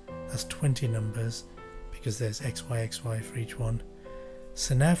 atoms, that's 20 numbers, because there's XY, XY for each one.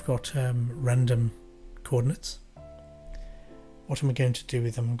 So now I've got random coordinates. What am I going to do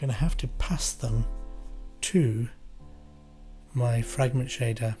with them? I'm going to have to pass them to my fragment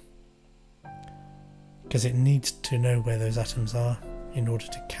shader, because it needs to know where those atoms are in order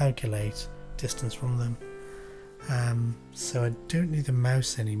to calculate distance from them. So I don't need the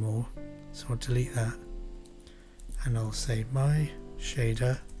mouse anymore, so I'll delete that, and I'll say my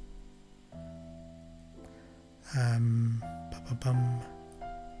shader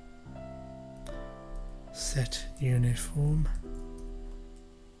set uniform.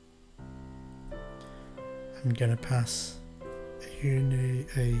 I'm going to pass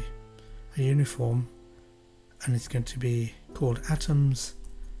a uniform, and it's going to be called atoms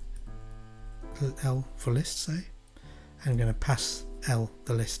L for list, say. I'm going to pass L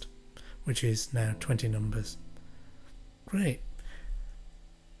the list, which is now 20 numbers. Great.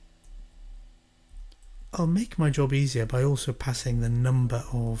 I'll make my job easier by also passing the number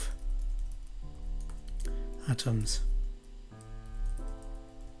of atoms.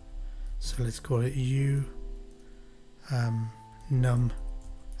 So let's call it U num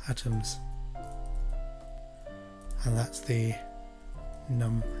atoms, and that's the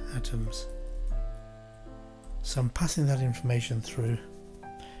num atoms. So I'm passing that information through.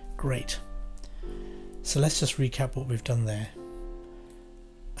 Great. So let's just recap what we've done there.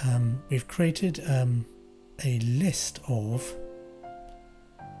 We've created a list of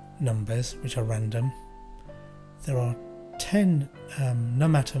numbers which are random. There are 10,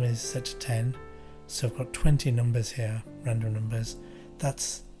 num atom is set to 10, so I've got 20 numbers here, random numbers.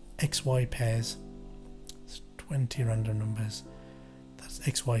 That's XY pairs, it's 20 random numbers. That's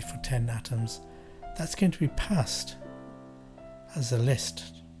XY for 10 atoms. That's going to be passed as a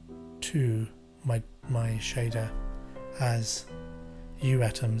list to my shader as U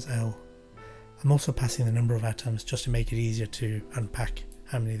atoms L. I'm also passing the number of atoms just to make it easier to unpack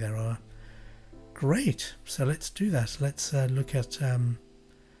how many there are. Great, so let's do that. Let's look at,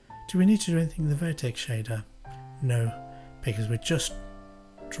 do we need to do anything in the vertex shader? No, because we're just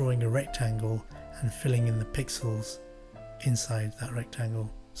drawing a rectangle and filling in the pixels inside that rectangle.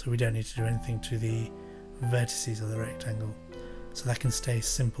 So we don't need to do anything to the vertices of the rectangle. So that can stay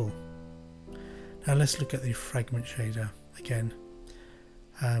simple. Now let's look at the fragment shader again.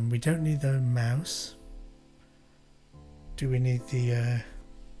 We don't need the mouse. Do we need the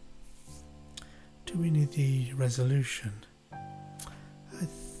resolution?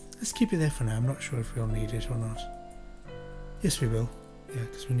 Let's keep it there for now. I'm not sure if we'll need it or not. Yes, we will. Yeah,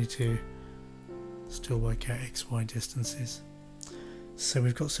 because we need to still work out XY distances. So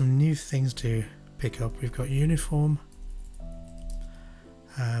we've got some new things to pick up. We've got uniform,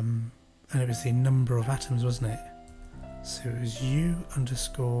 and it was the number of atoms, wasn't it? So it was U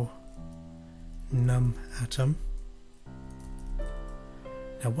underscore num atom.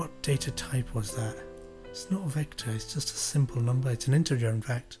 Now what data type was that? It's not a vector, it's just a simple number. It's an integer in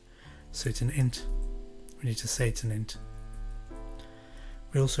fact, so it's an int. We need to say it's an int.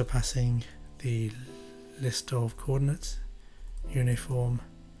 We're also passing the list of coordinates, uniform.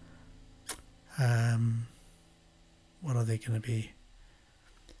 What are they going to be?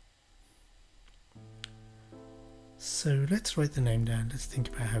 So let's write the name down. Let's think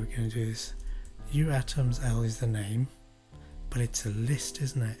about how we're going to do this. U atoms L is the name, but it's a list,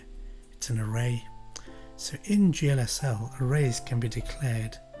 isn't it? It's an array. So in GLSL, arrays can be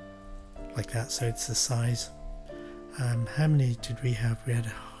declared like that. So it's the size. How many did we have? We had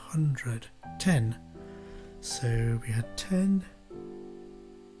 100, 10. So we had 10.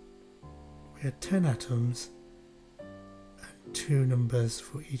 We had 10 atoms and 2 numbers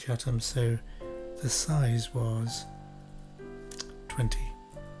for each atom. So the size was 20.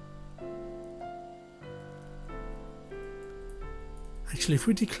 Actually, if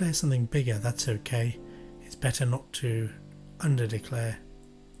we declare something bigger, that's okay. It's better not to under declare.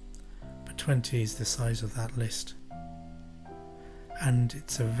 But 20 is the size of that list. And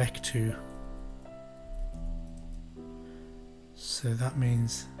it's a vec2. So that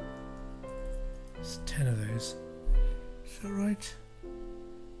means it's 10 of those. Is that right?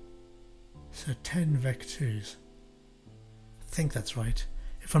 So 10 vec2s. I think that's right.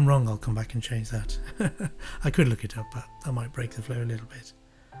 If I'm wrong, I'll come back and change that. I could look it up, but that might break the flow a little bit.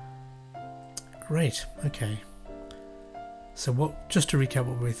 Great, okay. So just to recap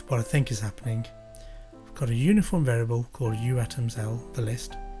what I think is happening, we've got a uniform variable called uatomsL, the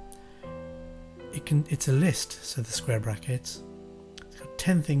list. It's a list, so the square brackets. It's got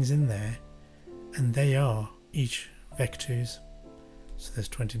 10 things in there, and they are each vec2s. So there's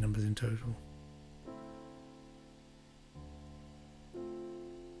 20 numbers in total.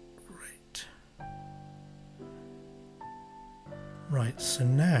 Great. Right, so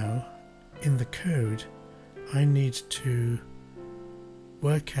now in the code I need to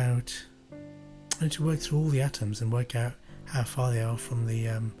work through all the atoms and work out how far they are from the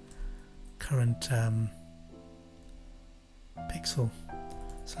current pixel.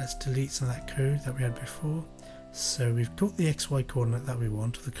 So let's delete some of that code that we had before. So we've got the XY coordinate that we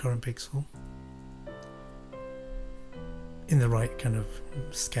want, the current pixel, in the right kind of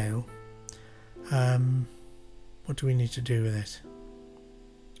scale. What do we need to do with it?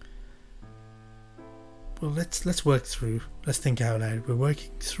 Well, let's work through. Let's think out loud. We're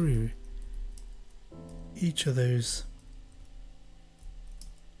working through each of those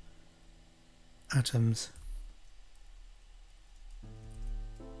atoms.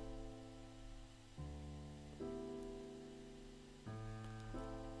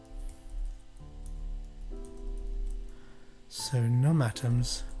 So num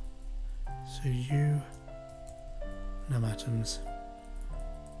atoms. So U num atoms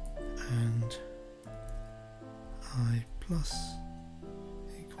and I plus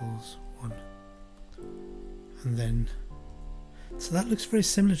equals 1. And then, so that looks very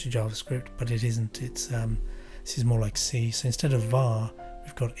similar to JavaScript, but it isn't. It's This is more like C. So instead of var,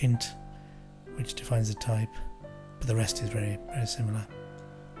 we've got int, which defines the type, but the rest is very, very similar.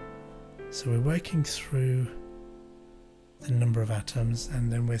 So we're working through the number of atoms,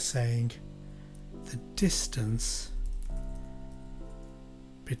 and then we're saying the distance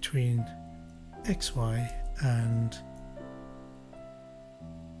between xy and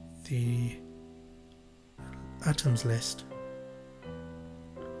the atoms list.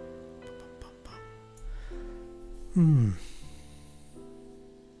 U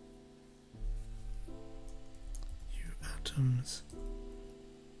atoms.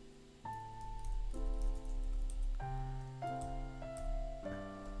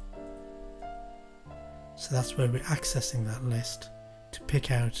 So that's where we're accessing that list to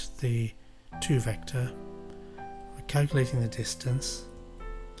pick out the 2 vector. We're calculating the distance,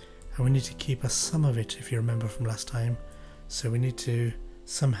 and we need to keep a sum of it, if you remember from last time. So we need to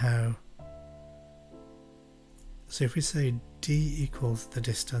somehow, so if we say d equals the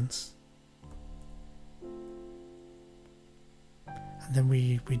distance, and then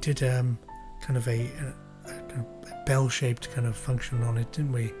we did kind of a bell-shaped kind of function on it,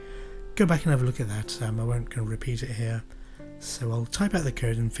 didn't we? Go back and have a look at that. I won't kind of repeat it here, so I'll type out the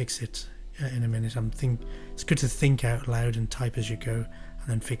code and fix it in a minute. It's good to think out loud and type as you go, and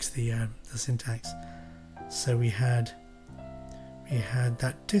then fix the syntax. So we had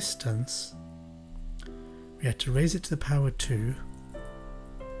that distance. We had to raise it to the power 2,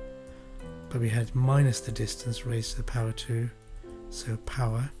 but we had minus the distance raised to the power 2, so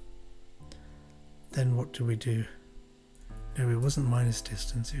power. Then what do we do? No, it wasn't minus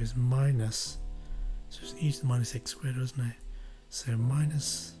distance, it was minus, so it's e to the minus x squared, wasn't it? So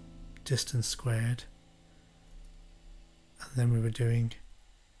minus distance squared, and then we were doing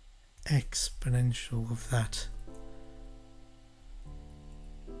exponential of that.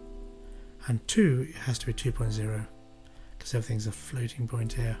 And 2, it has to be 2.0, because everything's a floating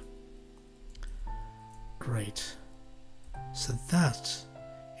point here. Great. So that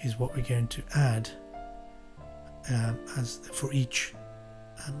is what we're going to add as for each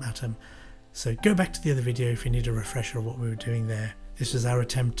atom. So go back to the other video if you need a refresher of what we were doing there. This is our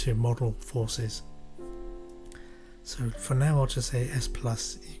attempt to model forces. So for now I'll just say s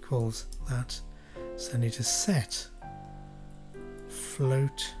plus equals that. So I need to set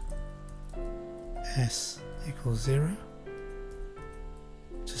float s equals 0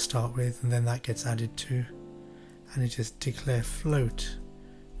 to start with, and then that gets added to, and you just declare float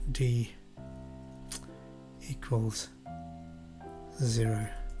d equals 0.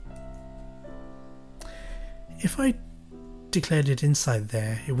 If I declared it inside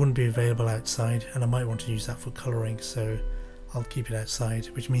there, it wouldn't be available outside, and I might want to use that for colouring, so I'll keep it outside,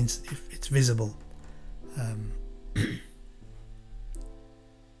 which means if it's visible.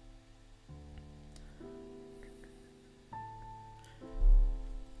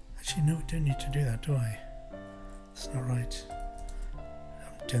 Actually, no, I don't need to do that, do I? That's not right.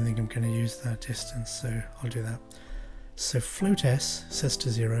 I don't think I'm going to use that distance, so I'll do that. So float s sets to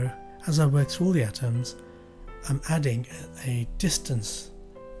 0. As I work through all the atoms, I'm adding a distance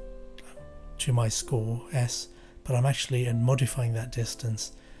to my score s, but I'm actually modifying that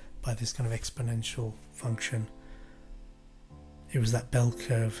distance by this kind of exponential function. It was that bell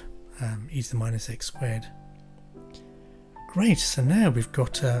curve, e to the minus x squared. Great, so now we've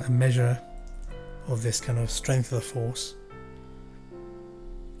got a measure of this kind of strength of the force,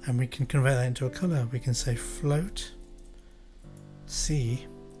 and we can convert that into a colour. We can say float C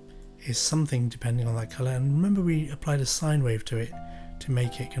is something depending on that colour, and remember we applied a sine wave to it to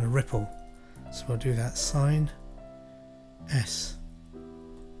make it kind of ripple, so we'll do that sine S.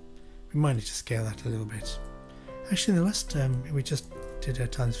 We might need to scale that a little bit. Actually, the last we just did a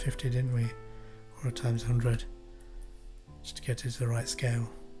times 50, didn't we, or a times 100, just to get it to the right scale.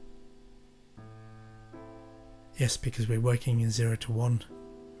 Yes, because we're working in 0 to 1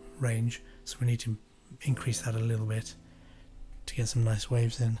 range, so we need to increase that a little bit to get some nice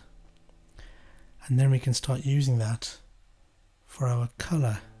waves in. And then we can start using that for our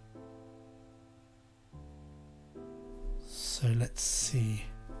colour. So let's see.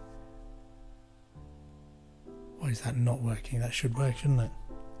 Why is that not working? That should work, shouldn't it?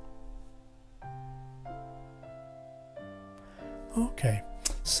 Okay,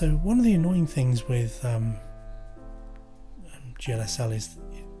 so one of the annoying things with GLSL is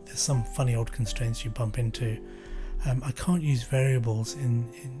there's some funny old constraints you bump into. I can't use variables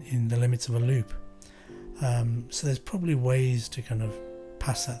in the limits of a loop. So there's probably ways to kind of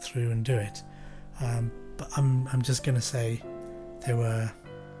pass that through and do it. But I'm just going to say there were,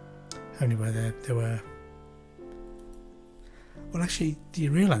 how many were there? There were, well actually the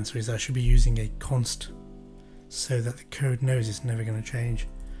real answer is I should be using a const so that the code knows it's never going to change.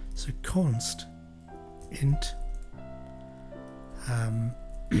 So const int,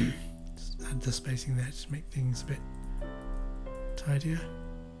 just add the spacing there to make things a bit tidier,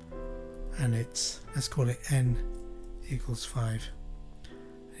 and it's, let's call it n equals 5.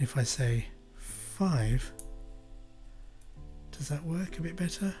 If I say 5, does that work a bit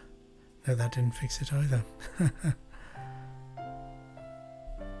better? No, that didn't fix it either.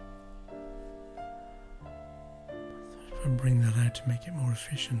 I'll bring that out to make it more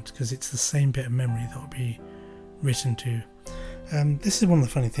efficient, because it's the same bit of memory that will be written to. This is one of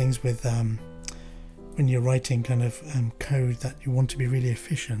the funny things with when you're writing kind of code that you want to be really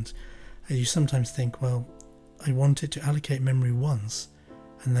efficient. You sometimes think, well, I want it to allocate memory once,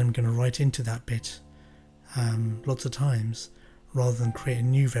 and then I'm going to write into that bit lots of times, rather than create a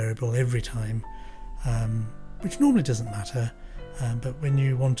new variable every time, which normally doesn't matter. But when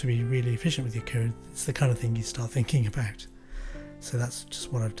you want to be really efficient with your code, it's the kind of thing you start thinking about. So that's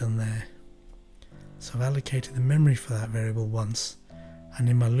just what I've done there. So I've allocated the memory for that variable once, and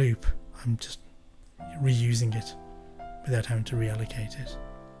in my loop I'm just reusing it without having to reallocate it.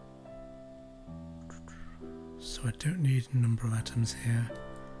 So I don't need a number of atoms here.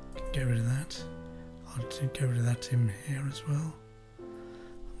 I can get rid of that. I'll get rid of that in here as well. I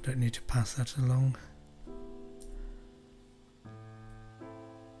don't need to pass that along.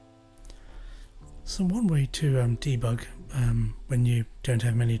 So one way to debug when you don't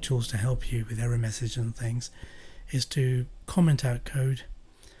have many tools to help you with error messages and things is to comment out code.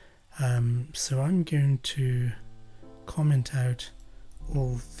 So I'm going to comment out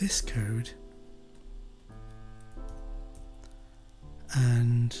all this code,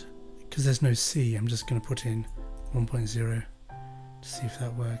 and because there's no C, I'm just going to put in 1.0 to see if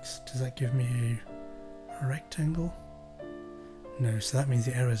that works. Does that give me a rectangle? No, so that means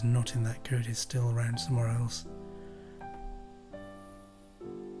the error is not in that code, it's still around somewhere else.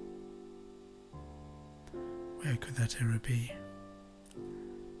 Where could that error be?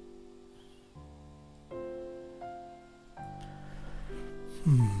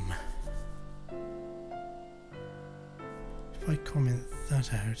 If I comment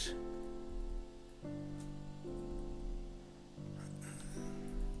that out,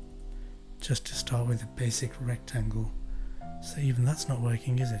 just to start with a basic rectangle, so even that's not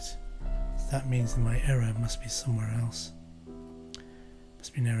working, is it? So that means that my error must be somewhere else.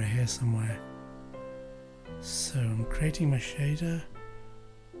 Must be an error here somewhere. So I'm creating my shader,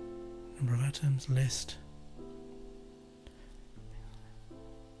 number of atoms, list.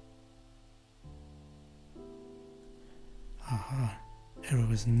 Aha, error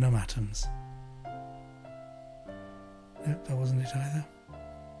was num atoms. Nope, that wasn't it either.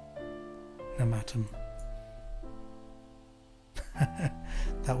 Num atom.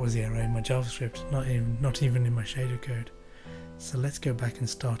 That was the error in my JavaScript, not even in my shader code. So let's go back and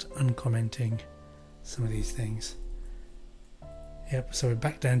start uncommenting some of these things. Yep, so we're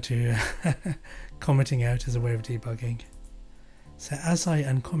back down to commenting out as a way of debugging. So as I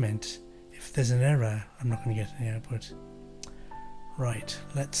uncomment, if there's an error, I'm not going to get any output. Right,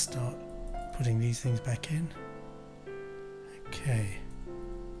 let's start putting these things back in. Okay.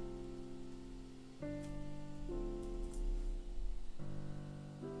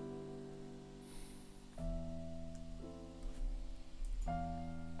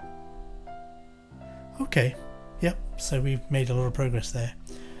 Okay, yep, so we've made a lot of progress there.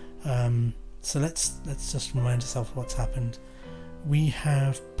 So let's just remind ourselves what's happened. We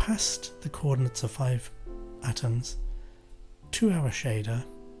have passed the coordinates of 5 atoms to our shader.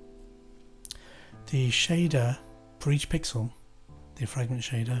 The shader for each pixel, the fragment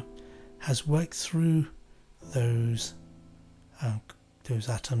shader, has worked through those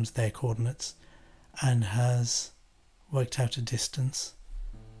atoms, their coordinates, and has worked out a distance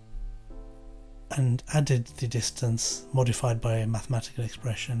and added the distance modified by a mathematical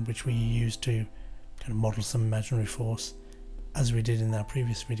expression which we use to kind of model some imaginary force, as we did in our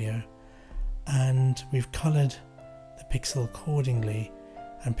previous video. And we've coloured the pixel accordingly,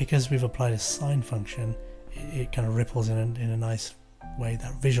 and because we've applied a sine function, it kind of ripples in a nice way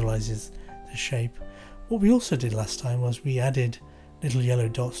that visualizes the shape. What we also did last time was we added little yellow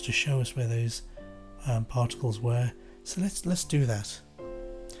dots to show us where those particles were. So let's do that.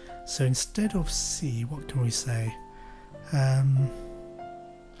 So instead of C, what can we say?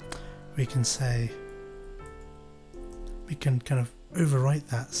 We can kind of overwrite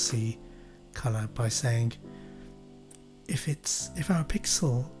that C color by saying if our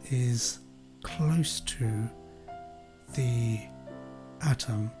pixel is close to the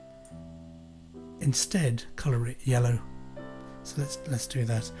atom, instead color it yellow. So let's do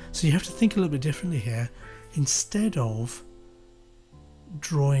that. So you have to think a little bit differently here, instead of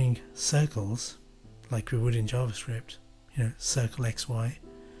drawing circles like we would in JavaScript, you know, circle XY,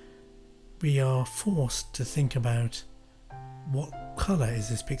 we are forced to think about what color is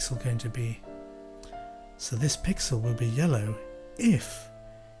this pixel going to be. So this pixel will be yellow if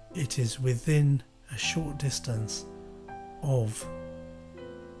it is within a short distance of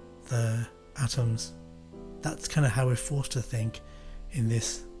the atoms. That's kind of how we're forced to think in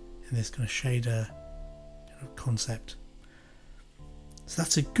this kind of shader concept. So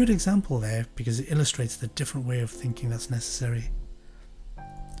that's a good example there because it illustrates the different way of thinking that's necessary.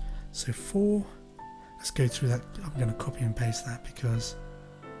 So let's go through that. I'm going to copy and paste that because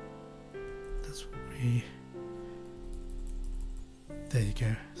that's what there you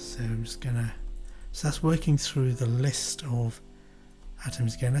go. So I'm just gonna, so that's working through the list of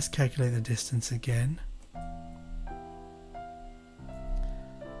atoms again. Let's calculate the distance again.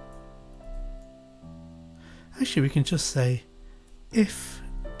 Actually, we can just say if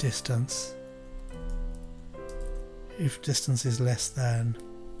distance is less than,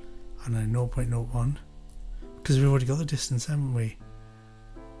 I don't know, 0.01, because we've already got the distance, haven't we?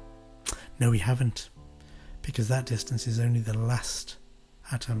 No, we haven't, because that distance is only the last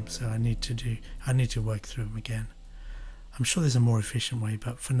atom, so I need to work through them again. I'm sure there's a more efficient way,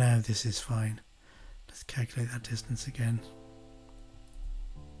 but for now this is fine. Let's calculate that distance again.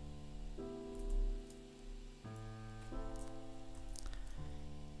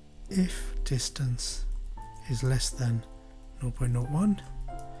 If distance is less than 0.01,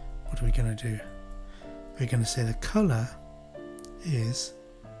 what are we going to do? We're going to say the color is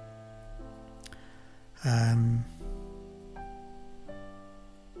actually,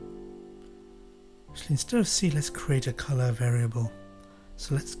 instead of C, let's create a color variable.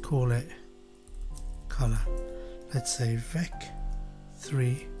 So let's call it color. Let's say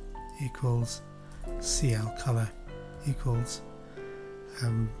vec3 equals CL, color equals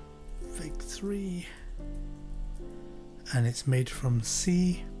vec3, and it's made from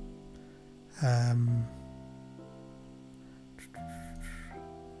C,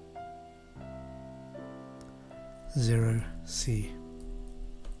 0C,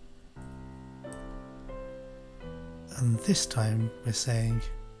 and this time we're saying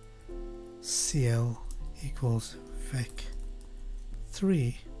CL equals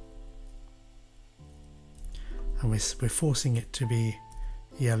vec3, and we're forcing it to be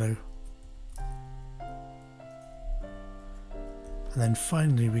yellow. And then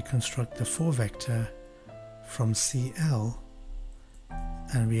finally we construct the for vector from CL,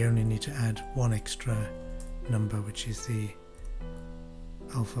 and we only need to add one extra number, which is the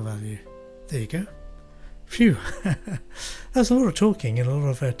alpha value. There you go. Phew. That's a lot of talking and a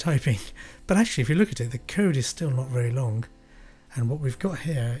lot of typing, but actually if you look at it, the code is still not very long, and what we've got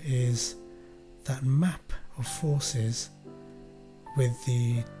here is that map of forces with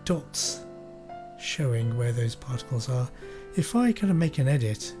the dots showing where those particles are. If I kind of make an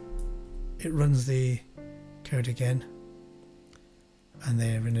edit, it runs the code again, and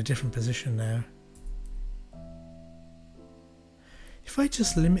they're in a different position now. If I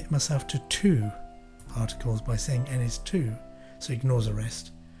just limit myself to 2 particles by saying n is 2, so it ignores the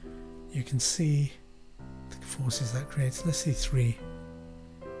rest, you can see the forces that creates. Let's see 3.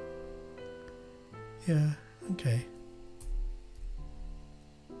 Yeah, okay.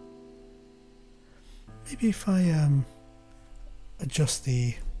 Maybe if I adjust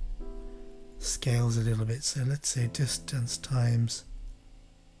the scales a little bit, so let's say distance times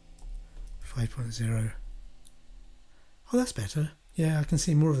 5.0. Oh, that's better. Yeah, I can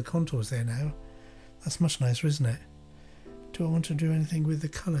see more of the contours there now. That's much nicer, isn't it? Do I want to do anything with the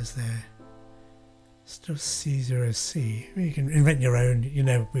colours there? Instead of C0C, you can invent your own. You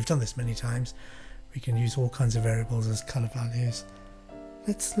know, we've done this many times. We can use all kinds of variables as colour values.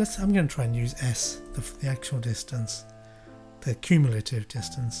 I'm going to try and use S, the actual distance, the cumulative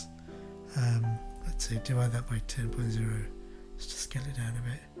distance. Let's say divide that by 10.0 just to scale it down a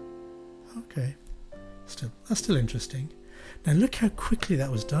bit. Okay, that's still interesting. Now look how quickly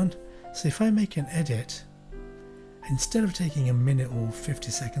that was done. So if I make an edit, instead of taking a minute or 50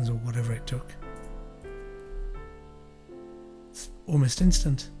 seconds or whatever it took, it's almost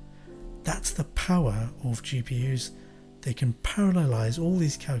instant. That's the power of GPUs. They can parallelize all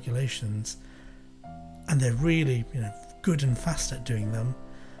these calculations, and they're really, good and fast at doing them.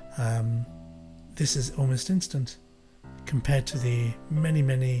 This is almost instant compared to the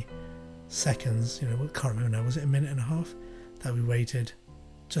many seconds. I can't remember now. Was it a minute and a half that we waited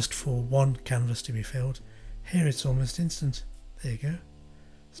just for one canvas to be filled? Here it's almost instant. There you go.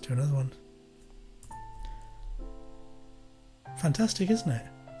 Let's do another one. Fantastic, isn't it?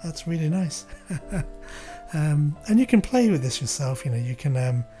 That's really nice. And you can play with this yourself. You know, you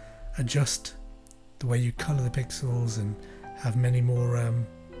can adjust the way you color the pixels and have many more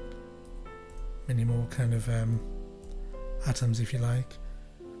kind of atoms, if you like.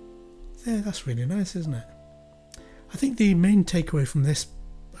 There, that's really nice, isn't it? I think the main takeaway from this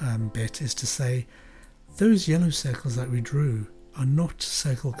bit is to say those yellow circles that we drew are not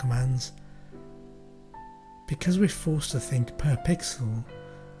circle commands. Because we're forced to think per pixel,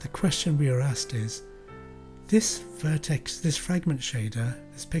 the question we are asked is, this vertex, this fragment shader,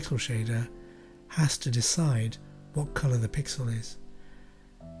 this pixel shader, has to decide what colour the pixel is.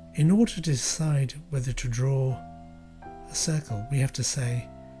 In order to decide whether to draw a circle, we have to say,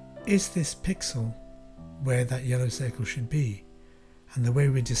 is this pixel where that yellow circle should be? And the way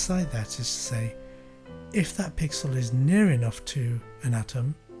we decide that is to say, if that pixel is near enough to an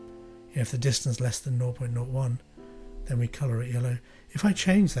atom, if the distance less than 0.01, then we colour it yellow. If I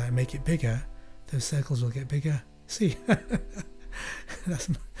change that and make it bigger, those circles will get bigger. See, that's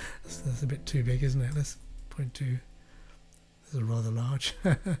a bit too big, isn't it? Let's 0.2. This is rather large.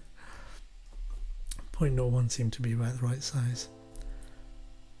 0.01 seemed to be about the right size.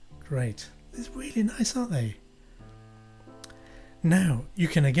 Great. They're really nice, aren't they? Now you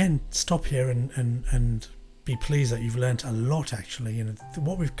can again stop here and be pleased that you've learnt a lot. Actually, you know,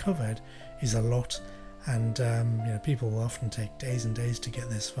 what we've covered is a lot, and you know, people will often take days and days to get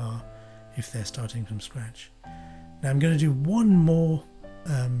this far if they're starting from scratch. Now I'm going to do one more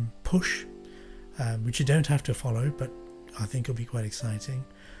push, which you don't have to follow, but I think it'll be quite exciting.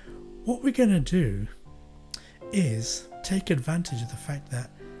 What we're going to do is take advantage of the fact that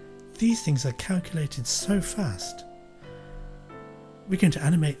these things are calculated so fast. We're going to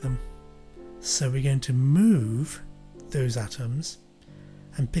animate them. So we're going to move those atoms,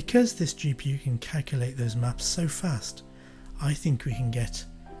 and because this GPU can calculate those maps so fast, I think we can get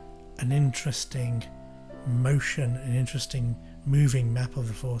an interesting motion, an interesting moving map of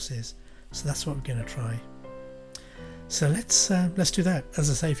the forces. So that's what we're going to try. So let's do that. As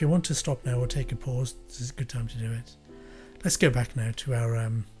I say, if you want to stop now or take a pause, this is a good time to do it. Let's go back now to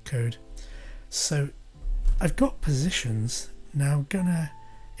our code. So I've got positions. Now I'm going to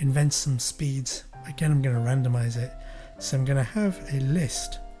invent some speeds. Again, I'm going to randomize it. So I'm going to have a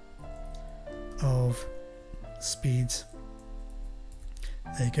list of speeds.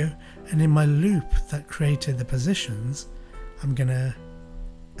 There you go. And in my loop that created the positions, I'm going to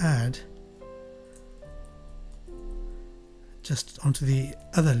add just onto the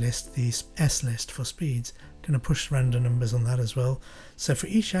other list, the S list for speeds. I'm going to push random numbers on that as well. So for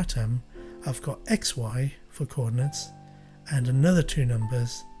each atom, I've got XY for coordinates and another two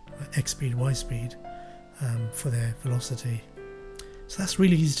numbers, X speed, Y speed, for their velocity. So that's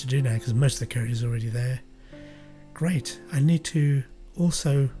really easy to do now because most of the code is already there. Great. I need to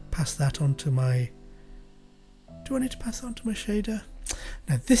also pass that onto my... Do I need to pass that onto my shader?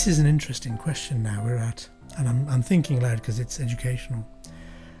 Now this is an interesting question now we're at, and I'm thinking loud because it's educational.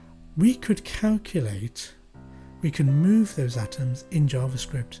 We could calculate, we can move those atoms in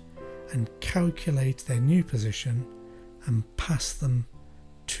JavaScript and calculate their new position and pass them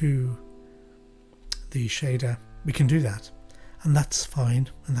to the shader. We can do that, and that's fine,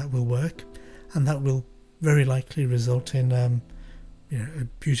 and that will work, and that will very likely result in you know, a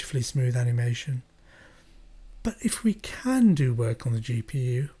beautifully smooth animation. But if we can do work on the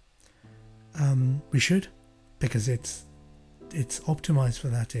GPU, we should, because it's optimized for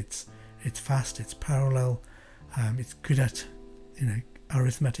that. It's fast, it's parallel, it's good at, you know,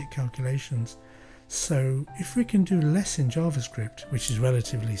 arithmetic calculations. So if we can do less in JavaScript, which is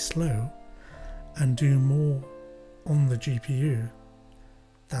relatively slow, and do more on the GPU,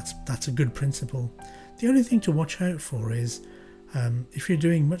 that's a good principle. The only thing to watch out for is if you're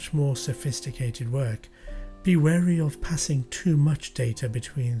doing much more sophisticated work, be wary of passing too much data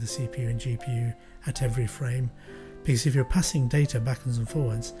between the CPU and GPU at every frame, because if you're passing data backwards and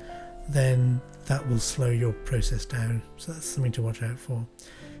forwards, then that will slow your process down. So that's something to watch out for.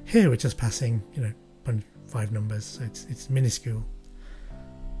 Here we're just passing, you know, 5 numbers, so it's minuscule.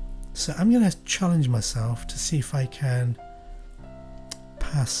 So I'm going to challenge myself to see if I can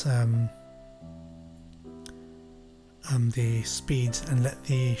pass the speeds and let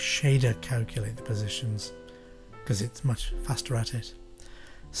the shader calculate the positions, because it's much faster at it.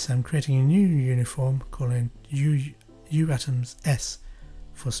 So I'm creating a new uniform, calling U atoms S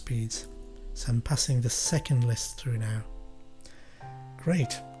for speeds. So I'm passing the second list through now.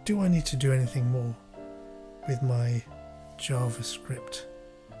 Great. Do I need to do anything more with my JavaScript?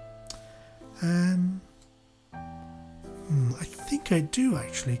 I think I do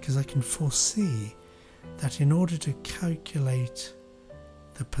actually, because I can foresee that in order to calculate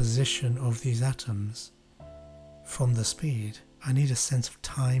the position of these atoms, from the speed, I need a sense of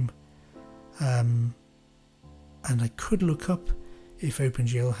time, and I could look up if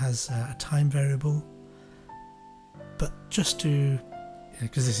OpenGL has a time variable, but just to,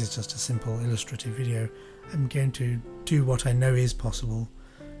 because this is just a simple illustrative video, I'm going to do what I know is possible,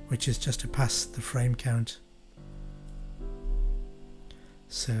 which is just to pass the frame count.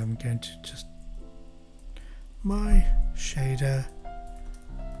 So I'm going to just my shader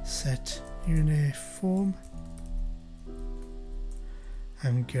set uniform.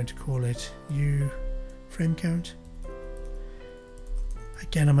 I'm going to call it u frame count.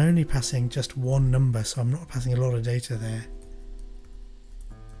 Again, I'm only passing just one number, so I'm not passing a lot of data there.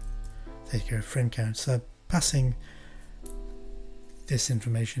 There you go, frame count. So passing this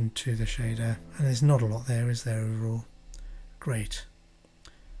information to the shader, and there's not a lot there, is there, overall? Great.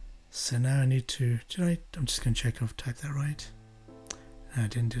 So now I need to, I'm just going to check I've typed that right. No, I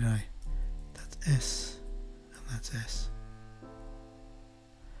didn't, did I? That's S, and that's S.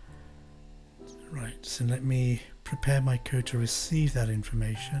 Right, so let me prepare my code to receive that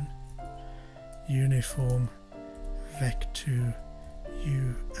information. Uniform vec2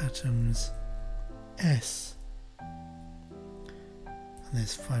 u atoms S. And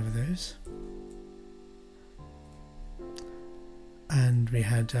there's 5 of those. And we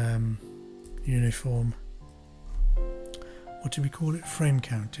had uniform, what did we call it? Frame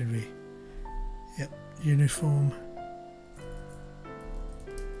count, did we? Yep, uniform.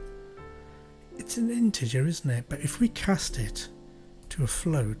 It's an integer, isn't it? But if we cast it to a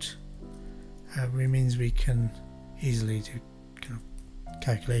float, it means we can easily do kind of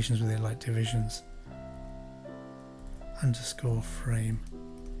calculations with it, like divisions. Underscore frame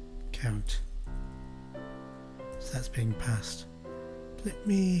count. So that's being passed. Let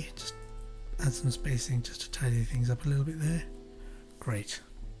me just add some spacing just to tidy things up a little bit there. Great.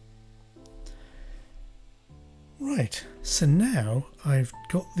 Right, so now I've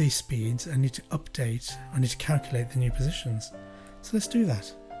got these speeds. I need to update, I need to calculate the new positions. So let's do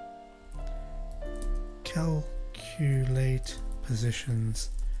that. Calculate positions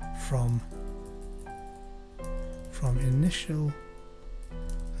from initial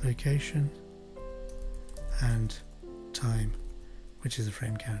location and time, which is the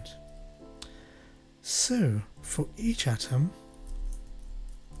frame count. So for each atom,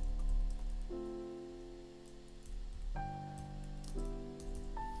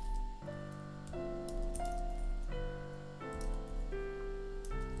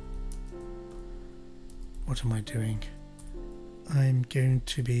 what am I doing? I'm going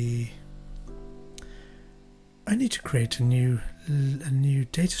to be, I need to create a new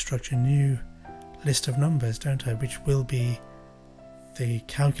data structure, a new list of numbers, don't I, which will be the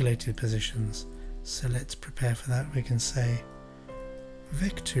calculated positions. So let's prepare for that. We can say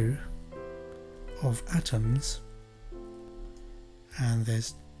vec2 of atoms, and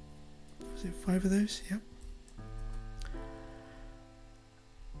there's, was it 5 of those? Yep.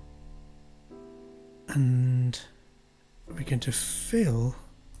 And we're going to fill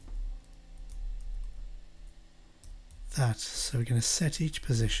that, so we're going to set each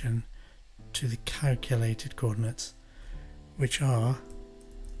position to the calculated coordinates, which are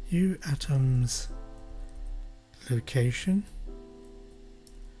u atoms location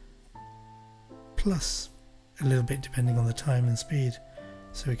plus a little bit depending on the time and speed.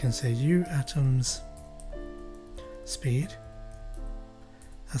 So we can say u atoms speed,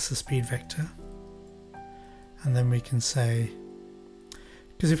 that's the speed vector, and then we can say,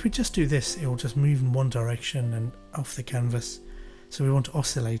 because if we just do this, it will just move in one direction and off the canvas, so we want to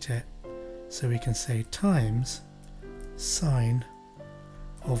oscillate it, so we can say times sine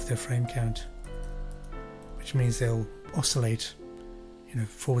of the frame count, which means they'll oscillate,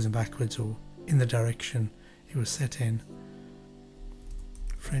 forwards and backwards or in the direction it was set in.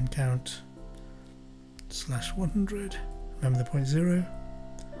 Frame count / 100, remember the 0.0,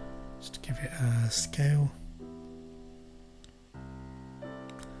 just to give it a scale.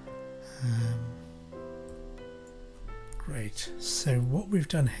 Great, so what we've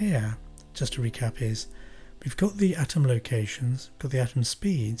done here, just to recap, is we've got the atom locations, got the atom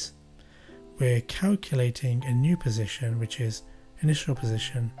speeds, we're calculating a new position, which is initial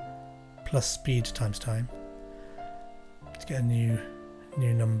position plus speed times time, to get a new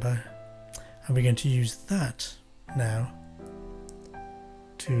number, and we're going to use that now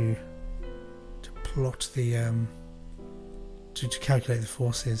to plot the to calculate the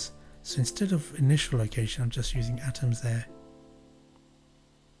forces. So instead of initial location, I'm just using atoms there.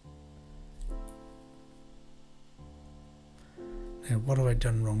 Now, what have I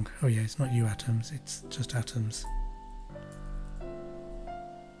done wrong? Oh yeah, it's not u atoms, it's just atoms.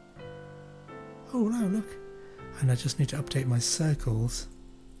 Oh no, look, and I just need to update my circles.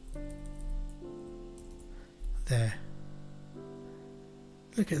 There.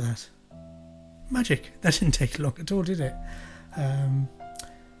 Look at that. Magic. That didn't take long at all, did it?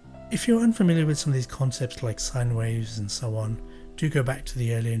 If you're unfamiliar with some of these concepts like sine waves and so on, do go back to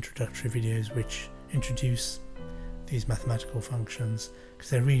the earlier introductory videos which introduce these mathematical functions, because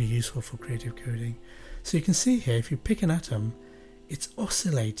they're really useful for creative coding. So you can see here, if you pick an atom, it's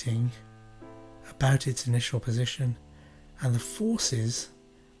oscillating about its initial position, and the forces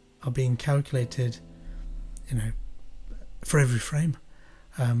are being calculated, you know, for every frame.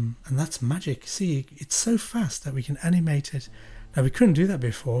 And that's magic. See, it's so fast that we can animate it. Now, we couldn't do that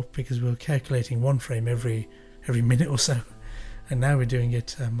before because we were calculating one frame every minute or so, and now we're doing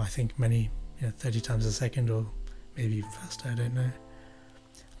it I think 30 times a second, or maybe even faster, I don't know. I'm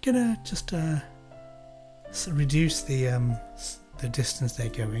gonna just reduce the distance they're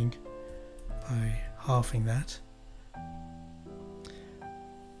going by halving that.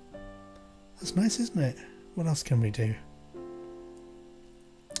 That's nice, isn't it? What else can we do?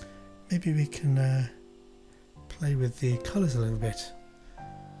 Maybe we can play with the colours a little bit.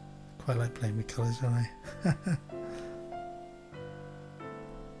 Quite like playing with colours, don't I?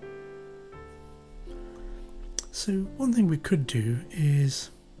 So one thing we could do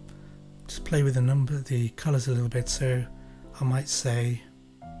is just play with the colours a little bit. So I might say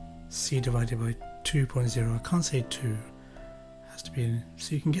C divided by 2.0. I can't say 2. It has to be,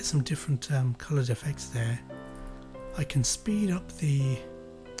 so you can get some different coloured effects there. I can speed up the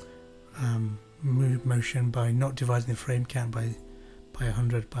motion by not dividing the frame count by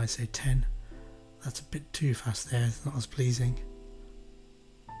 100 by say 10. That's a bit too fast there, it's not as pleasing.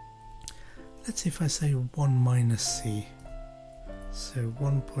 Let's see if I say 1 minus C. So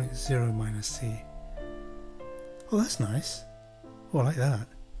 1.0 minus C. Oh, that's nice. Oh, I like that.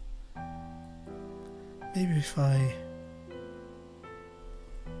 Maybe if I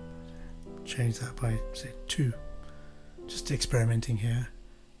change that by say 2. Just experimenting here.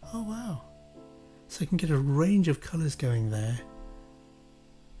 Oh wow. So I can get a range of colours going there.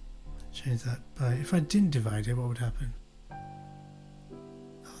 Change that by, if I didn't divide it, what would happen?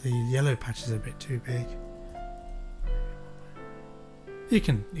 Oh, the yellow patches are a bit too big. You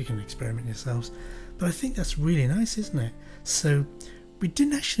can experiment yourselves, but I think that's really nice, isn't it? So we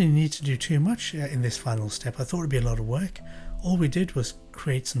didn't actually need to do too much in this final step. I thought it'd be a lot of work. All we did was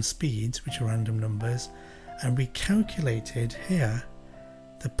create some speeds, which are random numbers, and we calculated here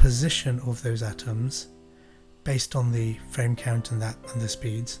the position of those atoms based on the frame count and the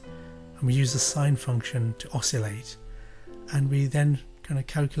speeds, and we used the sine function to oscillate, and we then kind of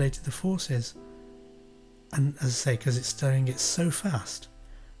calculated the forces. And as I say, because it's doing it so fast,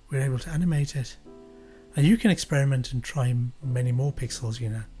 we're able to animate it. And you can experiment and try many more pixels,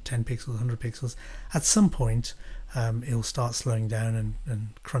 10 pixels, 100 pixels. At some point it'll start slowing down and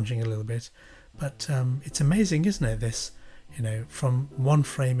crunching a little bit, but it's amazing, isn't it, this, from one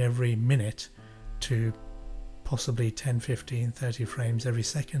frame every minute to possibly 10, 15, 30 frames every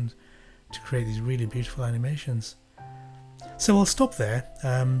second to create these really beautiful animations. So I'll stop there.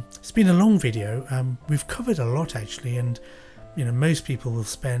 It's been a long video. We've covered a lot actually, and most people will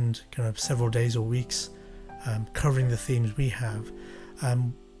spend kind of several days or weeks covering the themes we have.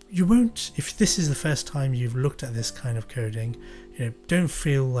 You won't, if this is the first time you've looked at this kind of coding, don't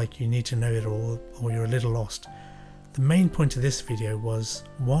feel like you need to know it all or you're a little lost. The main point of this video was,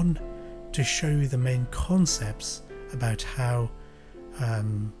 one, to show you the main concepts about how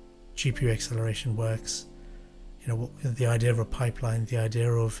GPU acceleration works, the idea of a pipeline, the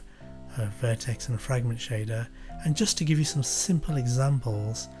idea of a vertex and a fragment shader, and just to give you some simple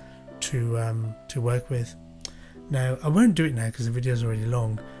examples to work with. Now, I won't do it now because the video is already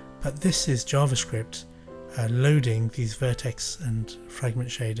long, but this is JavaScript loading these vertex and fragment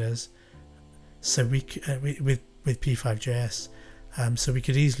shaders, so with P5.js, so we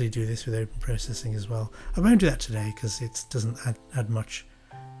could easily do this with open processing as well. I won't do that today because it doesn't add much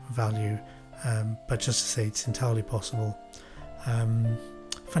value, but just to say it's entirely possible.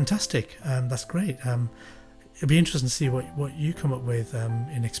 Fantastic, that's great. It'll be interesting to see what you come up with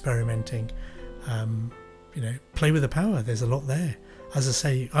in experimenting. Play with the power, there's a lot there. As I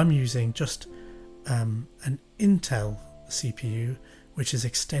say, I'm using just an Intel CPU, which is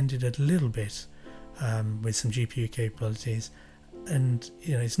extended a little bit with some GPU capabilities, and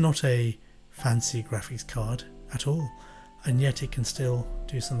it's not a fancy graphics card at all, and yet it can still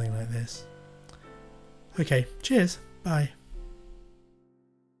do something like this. Okay, cheers, bye.